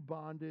to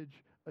bondage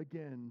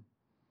again?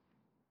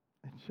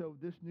 And so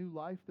this new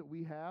life that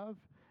we have,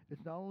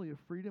 it's not only a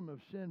freedom of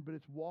sin, but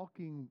it's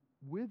walking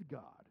with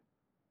God.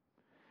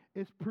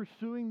 It's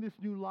pursuing this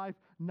new life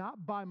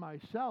not by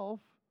myself,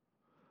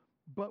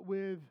 but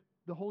with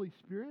the Holy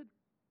Spirit.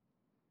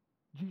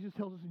 Jesus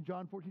tells us in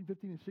John 14,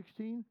 15, and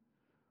 16,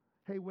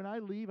 hey, when I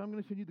leave, I'm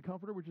going to send you the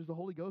Comforter, which is the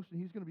Holy Ghost,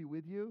 and He's going to be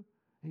with you.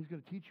 And He's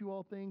going to teach you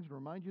all things and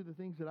remind you of the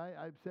things that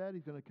I've said.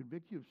 He's going to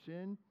convict you of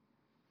sin.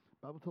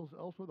 The Bible tells us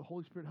elsewhere the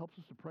Holy Spirit helps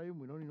us to pray when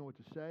we don't even know what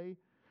to say.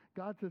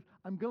 God says,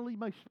 I'm going to leave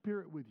my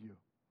Spirit with you.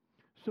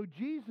 So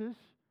Jesus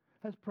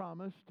has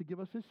promised to give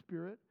us His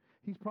Spirit.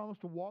 He's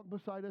promised to walk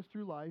beside us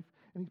through life,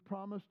 and He's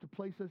promised to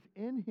place us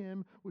in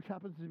Him, which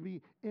happens to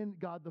be in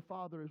God the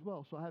Father as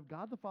well. So I have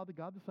God the Father,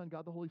 God the Son,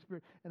 God the Holy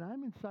Spirit, and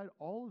I'm inside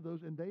all of those,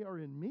 and they are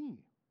in me.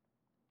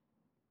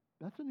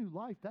 That's a new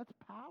life. That's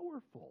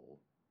powerful.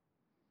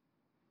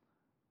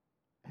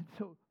 And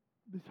so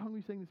the song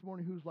we sang this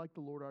morning, Who's Like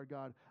the Lord Our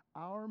God?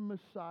 Our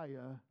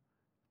Messiah,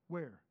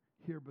 where?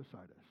 Here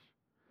beside us.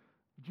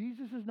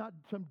 Jesus is not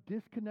some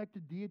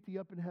disconnected deity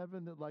up in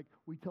heaven that like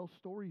we tell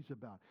stories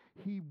about.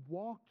 He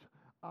walked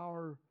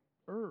our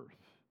earth.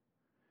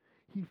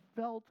 He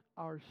felt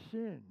our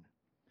sin.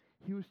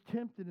 He was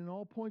tempted in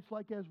all points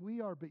like as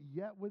we are, but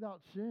yet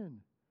without sin.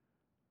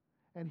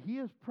 And He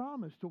has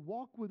promised to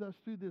walk with us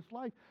through this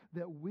life,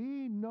 that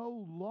we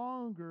no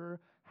longer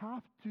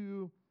have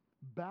to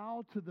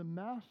bow to the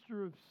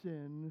master of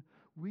sin.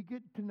 We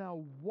get to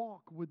now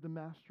walk with the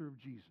master of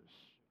Jesus.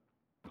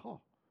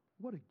 Oh,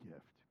 what a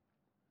gift.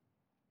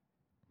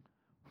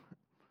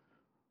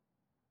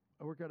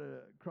 I work at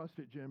a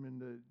CrossFit gym,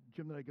 and the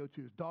gym that I go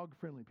to is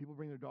dog-friendly. People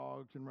bring their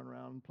dogs and run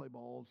around and play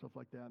ball and stuff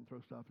like that and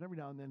throw stuff. And every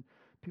now and then,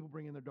 people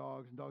bring in their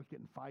dogs, and dogs get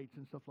in fights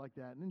and stuff like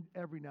that. And then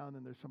every now and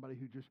then, there's somebody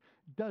who just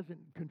doesn't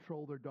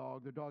control their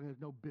dog. Their dog has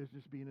no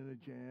business being in a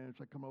gym. It's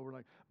like come over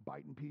like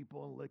biting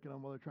people and licking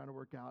them while they're trying to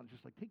work out. It's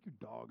just like, take your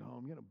dog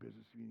home. You got no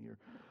business being here.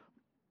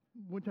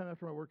 One time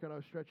after my workout, I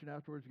was stretching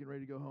afterwards, getting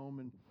ready to go home,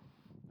 and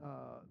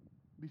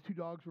these two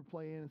dogs were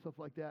playing and stuff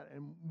like that.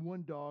 And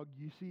one dog,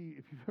 you see,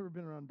 if you've ever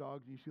been around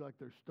dogs, and you see like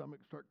their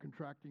stomachs start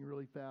contracting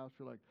really fast,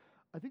 you're like,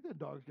 I think that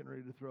dog's getting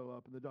ready to throw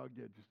up. And the dog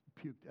did, just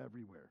puked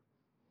everywhere.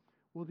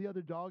 Well, the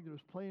other dog that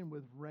was playing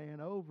with ran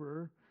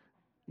over,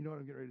 you know what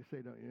I'm getting ready to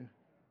say, don't you?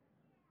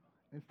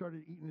 And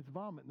started eating its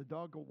vomit. And the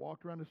dog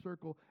walked around a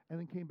circle and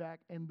then came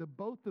back, and the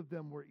both of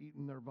them were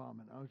eating their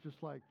vomit. I was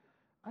just like,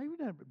 I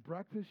haven't had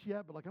breakfast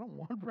yet, but like I don't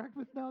want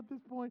breakfast now at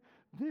this point.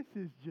 This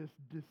is just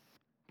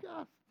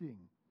disgusting.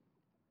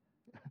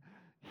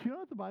 You know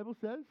what the Bible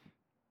says?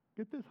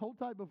 Get this, hold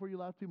tight before you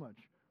laugh too much.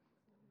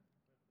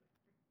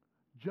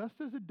 Just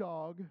as a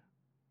dog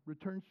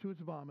returns to its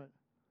vomit,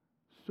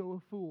 so a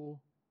fool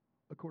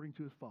according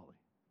to his folly.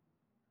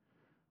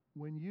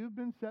 When you've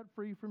been set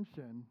free from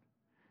sin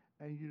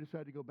and you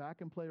decide to go back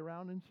and play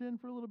around in sin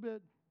for a little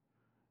bit,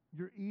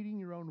 you're eating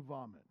your own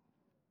vomit.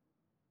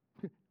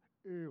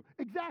 Ew.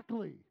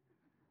 Exactly.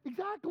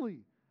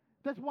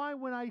 That's why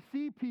when I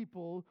see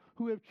people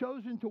who have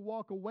chosen to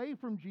walk away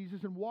from Jesus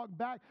and walk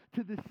back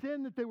to the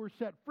sin that they were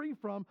set free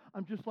from,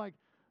 I'm just like,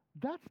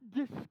 that's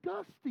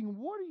disgusting.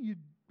 What are you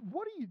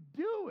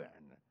doing?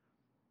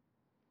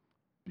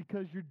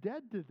 Because you're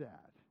dead to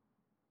that.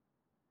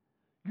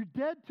 You're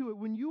dead to it.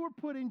 When you were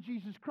put in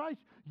Jesus Christ,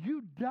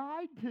 you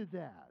died to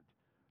that.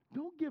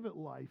 Don't give it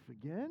life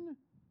again.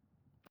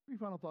 3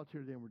 final thoughts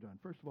here today and we're done.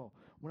 First of all,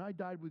 when I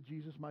died with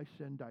Jesus, my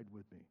sin died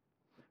with me.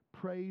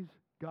 Praise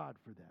God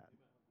for that.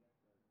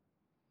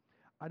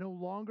 I no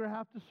longer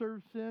have to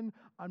serve sin.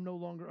 I'm no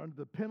longer under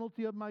the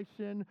penalty of my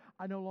sin.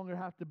 I no longer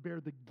have to bear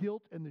the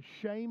guilt and the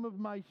shame of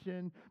my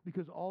sin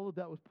because all of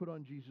that was put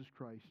on Jesus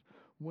Christ.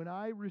 When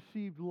I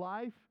received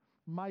life,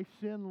 my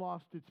sin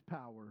lost its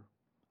power.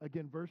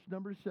 Again, verse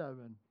number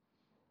 7.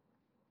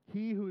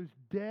 He who is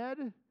dead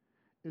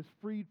is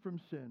freed from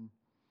sin.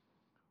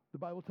 The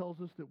Bible tells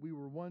us that we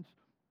were once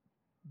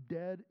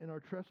dead in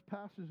our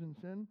trespasses and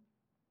sin,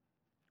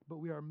 but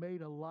we are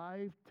made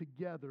alive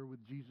together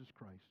with Jesus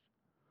Christ.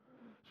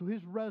 So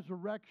His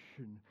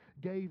resurrection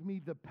gave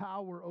me the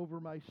power over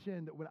my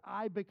sin, that when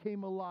I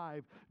became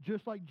alive,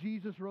 just like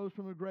Jesus rose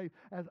from the grave,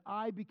 as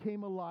I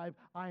became alive,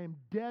 I am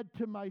dead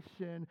to my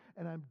sin,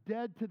 and I'm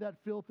dead to that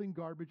filth and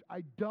garbage.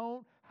 I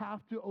don't have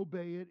to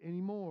obey it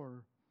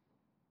anymore.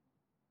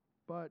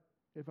 But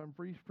if I'm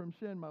free from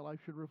sin, my life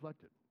should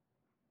reflect it.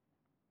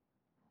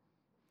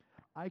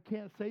 I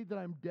can't say that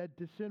I'm dead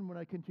to sin when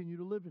I continue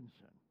to live in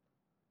sin.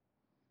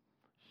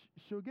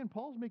 So again,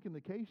 Paul's making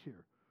the case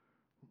here.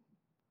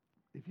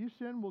 If you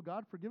sin, will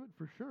God forgive it?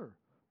 For sure.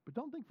 But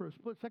don't think for a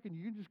split second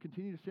you can just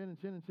continue to sin and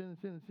sin and sin and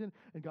sin and sin,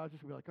 and God's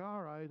just going to be like,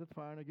 all right, that's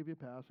fine, I'll give you a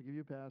pass, I'll give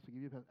you a pass, I'll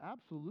give you a pass.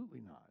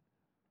 Absolutely not.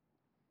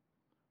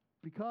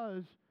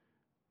 Because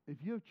if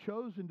you have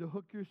chosen to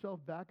hook yourself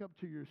back up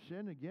to your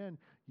sin again,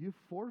 you've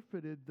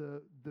forfeited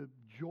the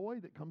joy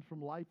that comes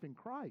from life in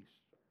Christ.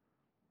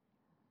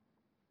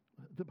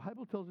 The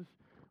Bible tells us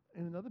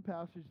in another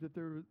passage that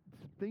there are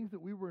things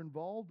that we were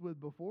involved with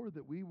before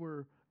that we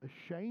were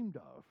ashamed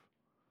of.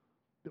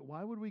 That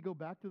why would we go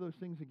back to those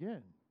things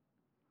again?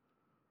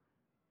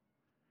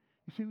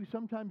 You see, we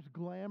sometimes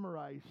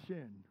glamorize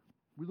sin.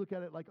 We look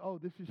at it like, oh,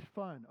 this is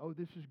fun. Oh,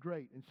 this is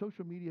great. And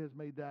social media has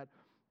made that,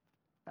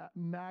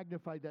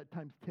 magnified that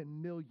times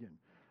 10 million.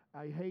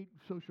 I hate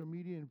social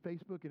media and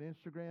Facebook and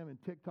Instagram and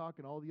TikTok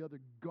and all the other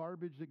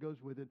garbage that goes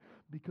with it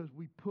because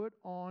we put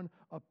on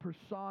a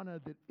persona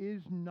that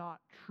is not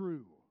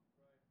true.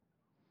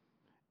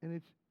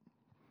 And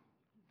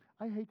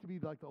I hate to be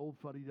like the old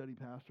fuddy-duddy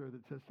pastor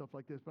that says stuff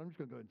like this, but I'm just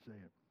going to go ahead and say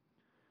it.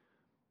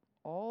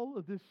 All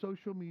of this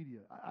social media,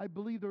 I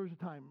believe there was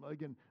a time,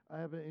 again, I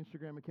have an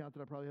Instagram account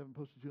that I probably haven't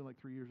posted to in like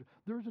 3 years.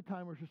 There was a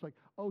time where it's just like,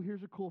 oh,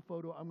 here's a cool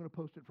photo, I'm going to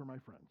post it for my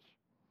friends.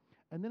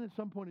 And then at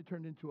some point it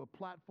turned into a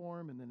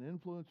platform and then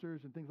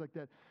influencers and things like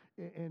that.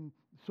 And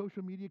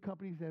social media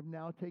companies have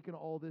now taken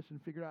all this and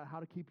figured out how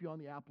to keep you on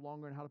the app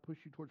longer and how to push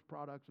you towards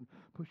products and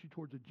push you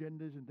towards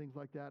agendas and things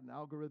like that and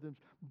algorithms.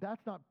 That's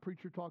not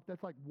preacher talk.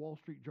 That's like Wall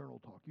Street Journal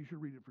talk. You should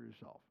read it for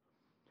yourself.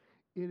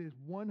 It is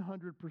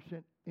 100%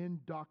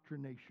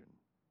 indoctrination.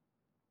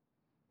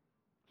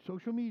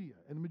 Social media,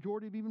 and the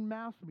majority of even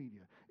mass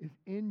media, is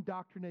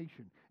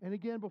indoctrination. And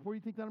again, before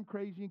you think that I'm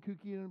crazy and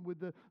kooky and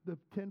with the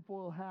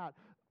tinfoil hat,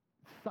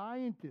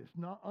 scientists,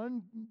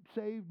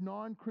 unsaved,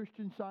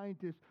 non-Christian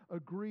scientists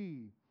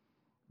agree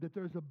that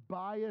there's a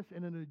bias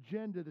and an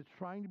agenda that's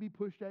trying to be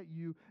pushed at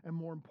you, and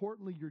more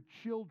importantly, your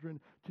children,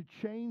 to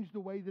change the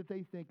way that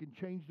they think and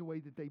change the way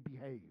that they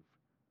behave.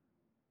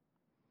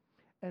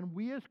 And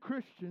we as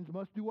Christians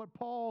must do what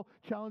Paul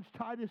challenged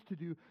Titus to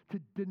do, to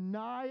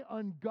deny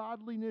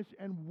ungodliness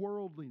and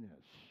worldliness.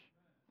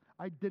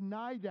 I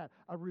deny that.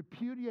 I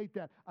repudiate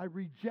that. I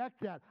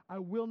reject that. I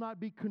will not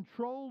be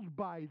controlled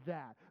by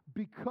that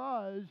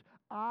because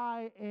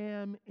I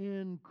am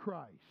in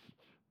Christ.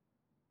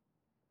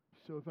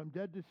 So if I'm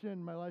dead to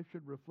sin, my life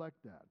should reflect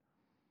that.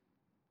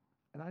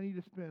 And I need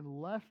to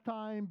spend less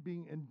time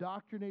being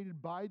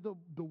indoctrinated by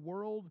the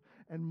world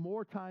and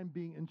more time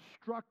being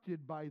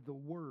instructed by the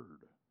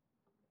Word.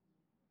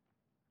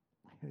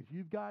 If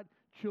you've got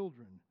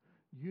children,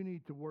 you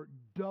need to work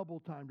double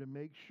time to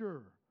make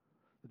sure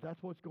that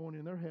that's what's going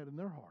in their head and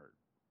their heart.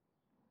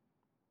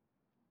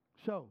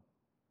 So,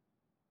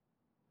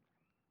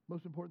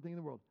 most important thing in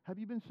the world. Have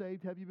you been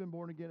saved? Have you been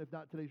born again? If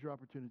not, today's your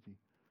opportunity.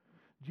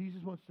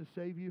 Jesus wants to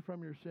save you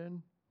from your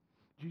sin.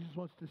 Jesus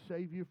wants to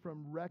save you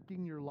from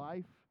wrecking your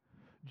life.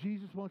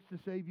 Jesus wants to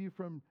save you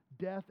from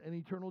death and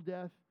eternal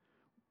death.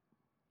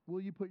 Will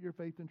you put your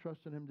faith and trust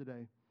in Him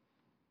today?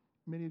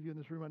 Many of you in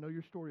this room, I know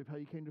your story of how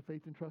you came to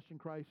faith and trust in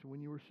Christ and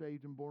when you were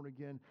saved and born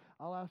again.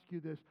 I'll ask you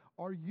this.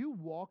 Are you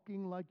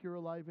walking like you're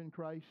alive in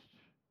Christ?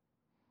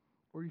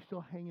 Or are you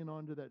still hanging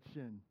on to that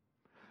sin?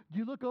 Do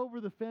you look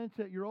over the fence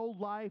at your old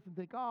life and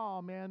think,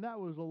 oh, man, that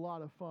was a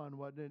lot of fun,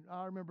 wasn't it?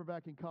 I remember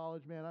back in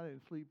college, man, I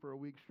didn't sleep for a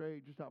week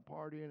straight, just out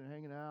partying and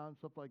hanging out and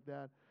stuff like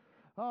that.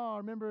 Oh, I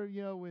remember,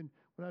 when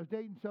I was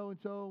dating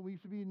so-and-so, we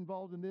used to be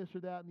involved in this or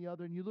that and the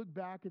other, and you look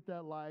back at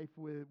that life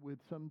with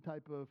some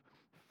type of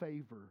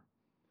favor.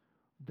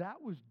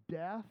 That was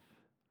death.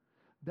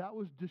 That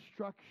was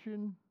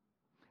destruction.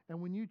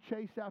 And when you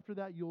chase after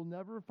that, you'll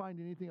never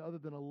find anything other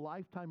than a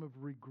lifetime of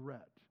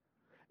regret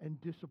and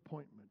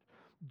disappointment.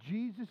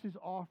 Jesus is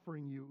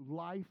offering you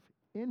life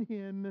in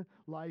Him,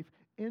 life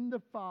in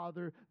the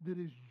Father, that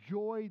is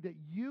joy that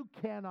you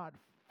cannot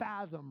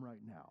fathom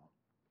right now.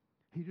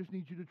 He just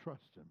needs you to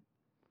trust Him.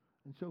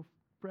 And so,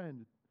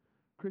 friend,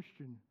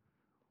 Christian,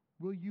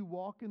 will you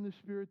walk in the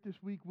Spirit this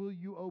week? Will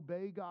you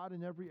obey God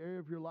in every area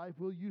of your life?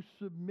 Will you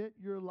submit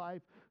your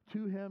life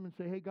to Him and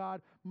say, hey,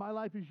 God, my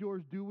life is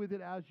yours. Do with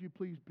it as you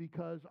please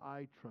because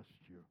I trust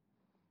you.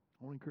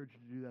 I want to encourage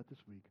you to do that this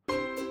week.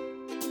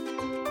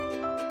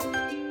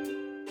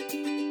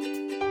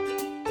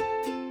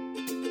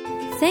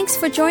 Thanks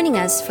for joining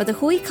us for the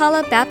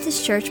Huikala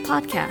Baptist Church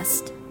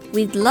podcast.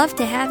 We'd love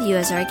to have you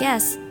as our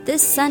guest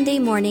this Sunday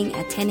morning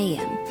at 10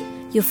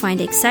 a.m. You'll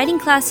find exciting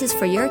classes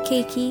for your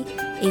keiki,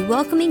 a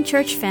welcoming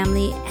church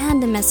family,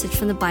 and a message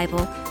from the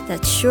Bible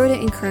that's sure to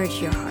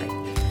encourage your heart.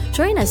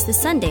 Join us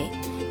this Sunday.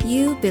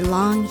 You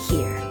belong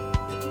here.